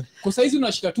sayansi. Kwa saizi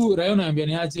unashika tu rayo naambia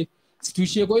ni aje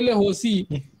situishie kwa ile hosi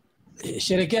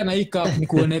sherekea na hii cup ni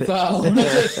kuoneka.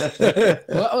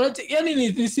 Yani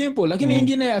ni simple lakini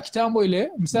nyingine ya kitambo ile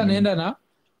msana anaenda na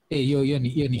hiyo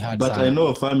ni hard but sana. I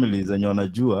know families zenye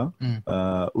wanajua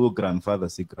huo grandfather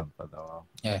si grandfather wao.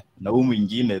 Na huyu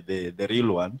mwingine the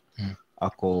real one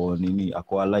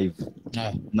ako alive.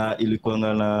 Na ilikuwa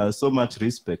na so much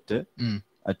respect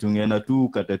atungeenda tu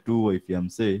kata tu wife ya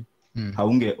msee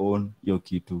haunge own hiyo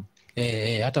kitu.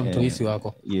 Hata mtuisi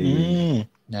wako.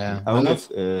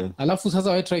 Alafu sasa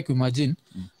wewe try kuimagine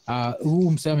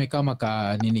huu mseme kama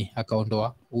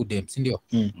akaondoa udem si ndio?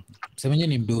 Msemenye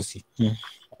ni mdosi.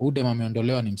 Udem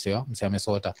ameondolewa ni msee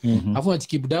amesota. Alafu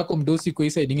achikibudako mdosi kwa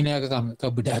isa nyingine yaka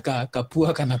kabudaka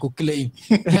kapua kana kuclaim.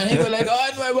 Niko like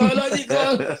what my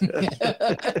biological.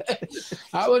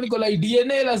 Hapo niko like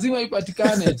DNA lazima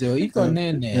ipatikane jo. Iko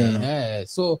nene.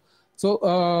 So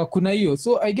kuna hiyo.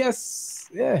 So I guess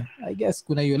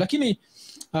kuna hiyo. Lakini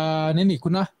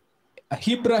kuna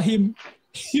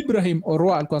Ibrahim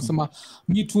Orwa alikuwa anasema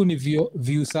mi tu ni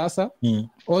view sasa.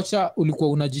 Ocha ulikuwa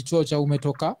unajichocha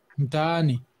umetoka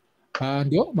mtaani.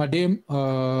 Ndio madem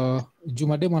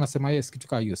Jumadem anasema yes kitu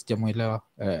kama hiyo sijamuelewa.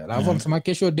 Alafu anasema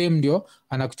kesho dem ndio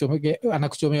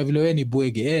anakuchomea vile wewe ni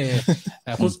bwege.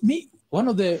 Cause me one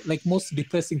of the like most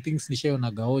depressing things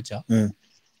nishaona Gaocha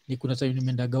ni kuna time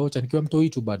nimeenda Gaocha nikiwa mtoi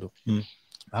tu bado.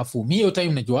 Alafu mimi hiyo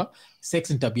time najua sex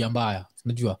ni tabia mbaya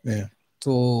unajua.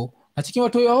 So achikiwa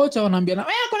watu waocha wanaambia na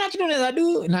wewe kuna kitu unaweza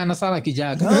do na ana sana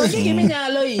kijaga. Niki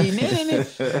minyalo hii nini.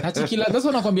 Achikila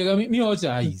sasa nakwambia mimi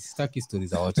ocha sitaki stories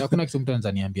za ocha. Hakuna kitu mtu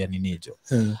anaweza niambia nini hicho.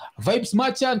 Vibes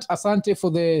Merchant asante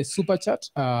for the super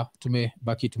chat.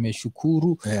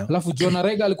 Tumeshukuru. Alafu John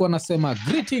Rega alikuwa anasema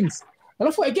greetings.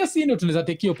 Alafu I guess ndio tunaweza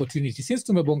take opportunity since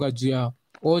tumebonga juu ya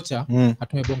ocha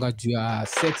tumebonga juu ya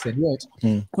sex and what.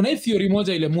 Kuna hii theory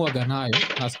moja ile muaga nayo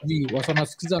na sijui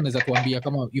wasanasikiza anaweza kuambia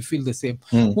kama you feel the same.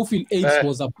 Who feel AIDS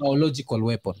was a biological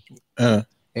weapon.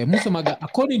 Musemaga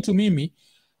according to mimi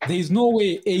there is no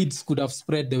way AIDS could have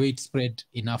spread the way it spread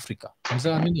in Africa.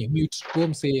 Msema nini mute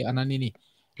home say ana nini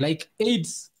like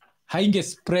AIDS hainge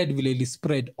spread vile ili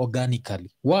spread organically.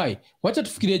 Why? Wacha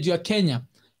tufikirie juu ya Kenya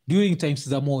during times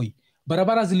za Moi.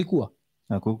 Barabara zilikuwa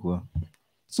hakukuwa.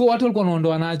 So watu walikuwa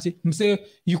wanaondoanaje? Mse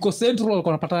yuko Central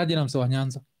walikuwa wanapataje na mse wa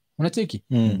Nyanza? Unacheki?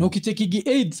 Na ukicheki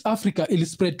AIDS Africa ili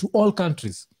spread to all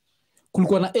countries.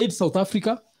 Kulikuwa na AIDS South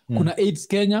Africa, kuna AIDS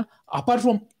Kenya, apart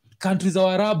from countries za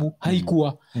Waarabu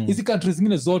haikuwa. Hizi countries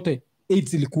zingine zote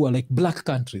AIDS ilikuwa like black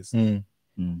countries.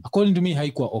 According to me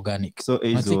haikuwa organic. So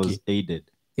AIDS was aided.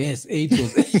 Yes, AIDS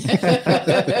was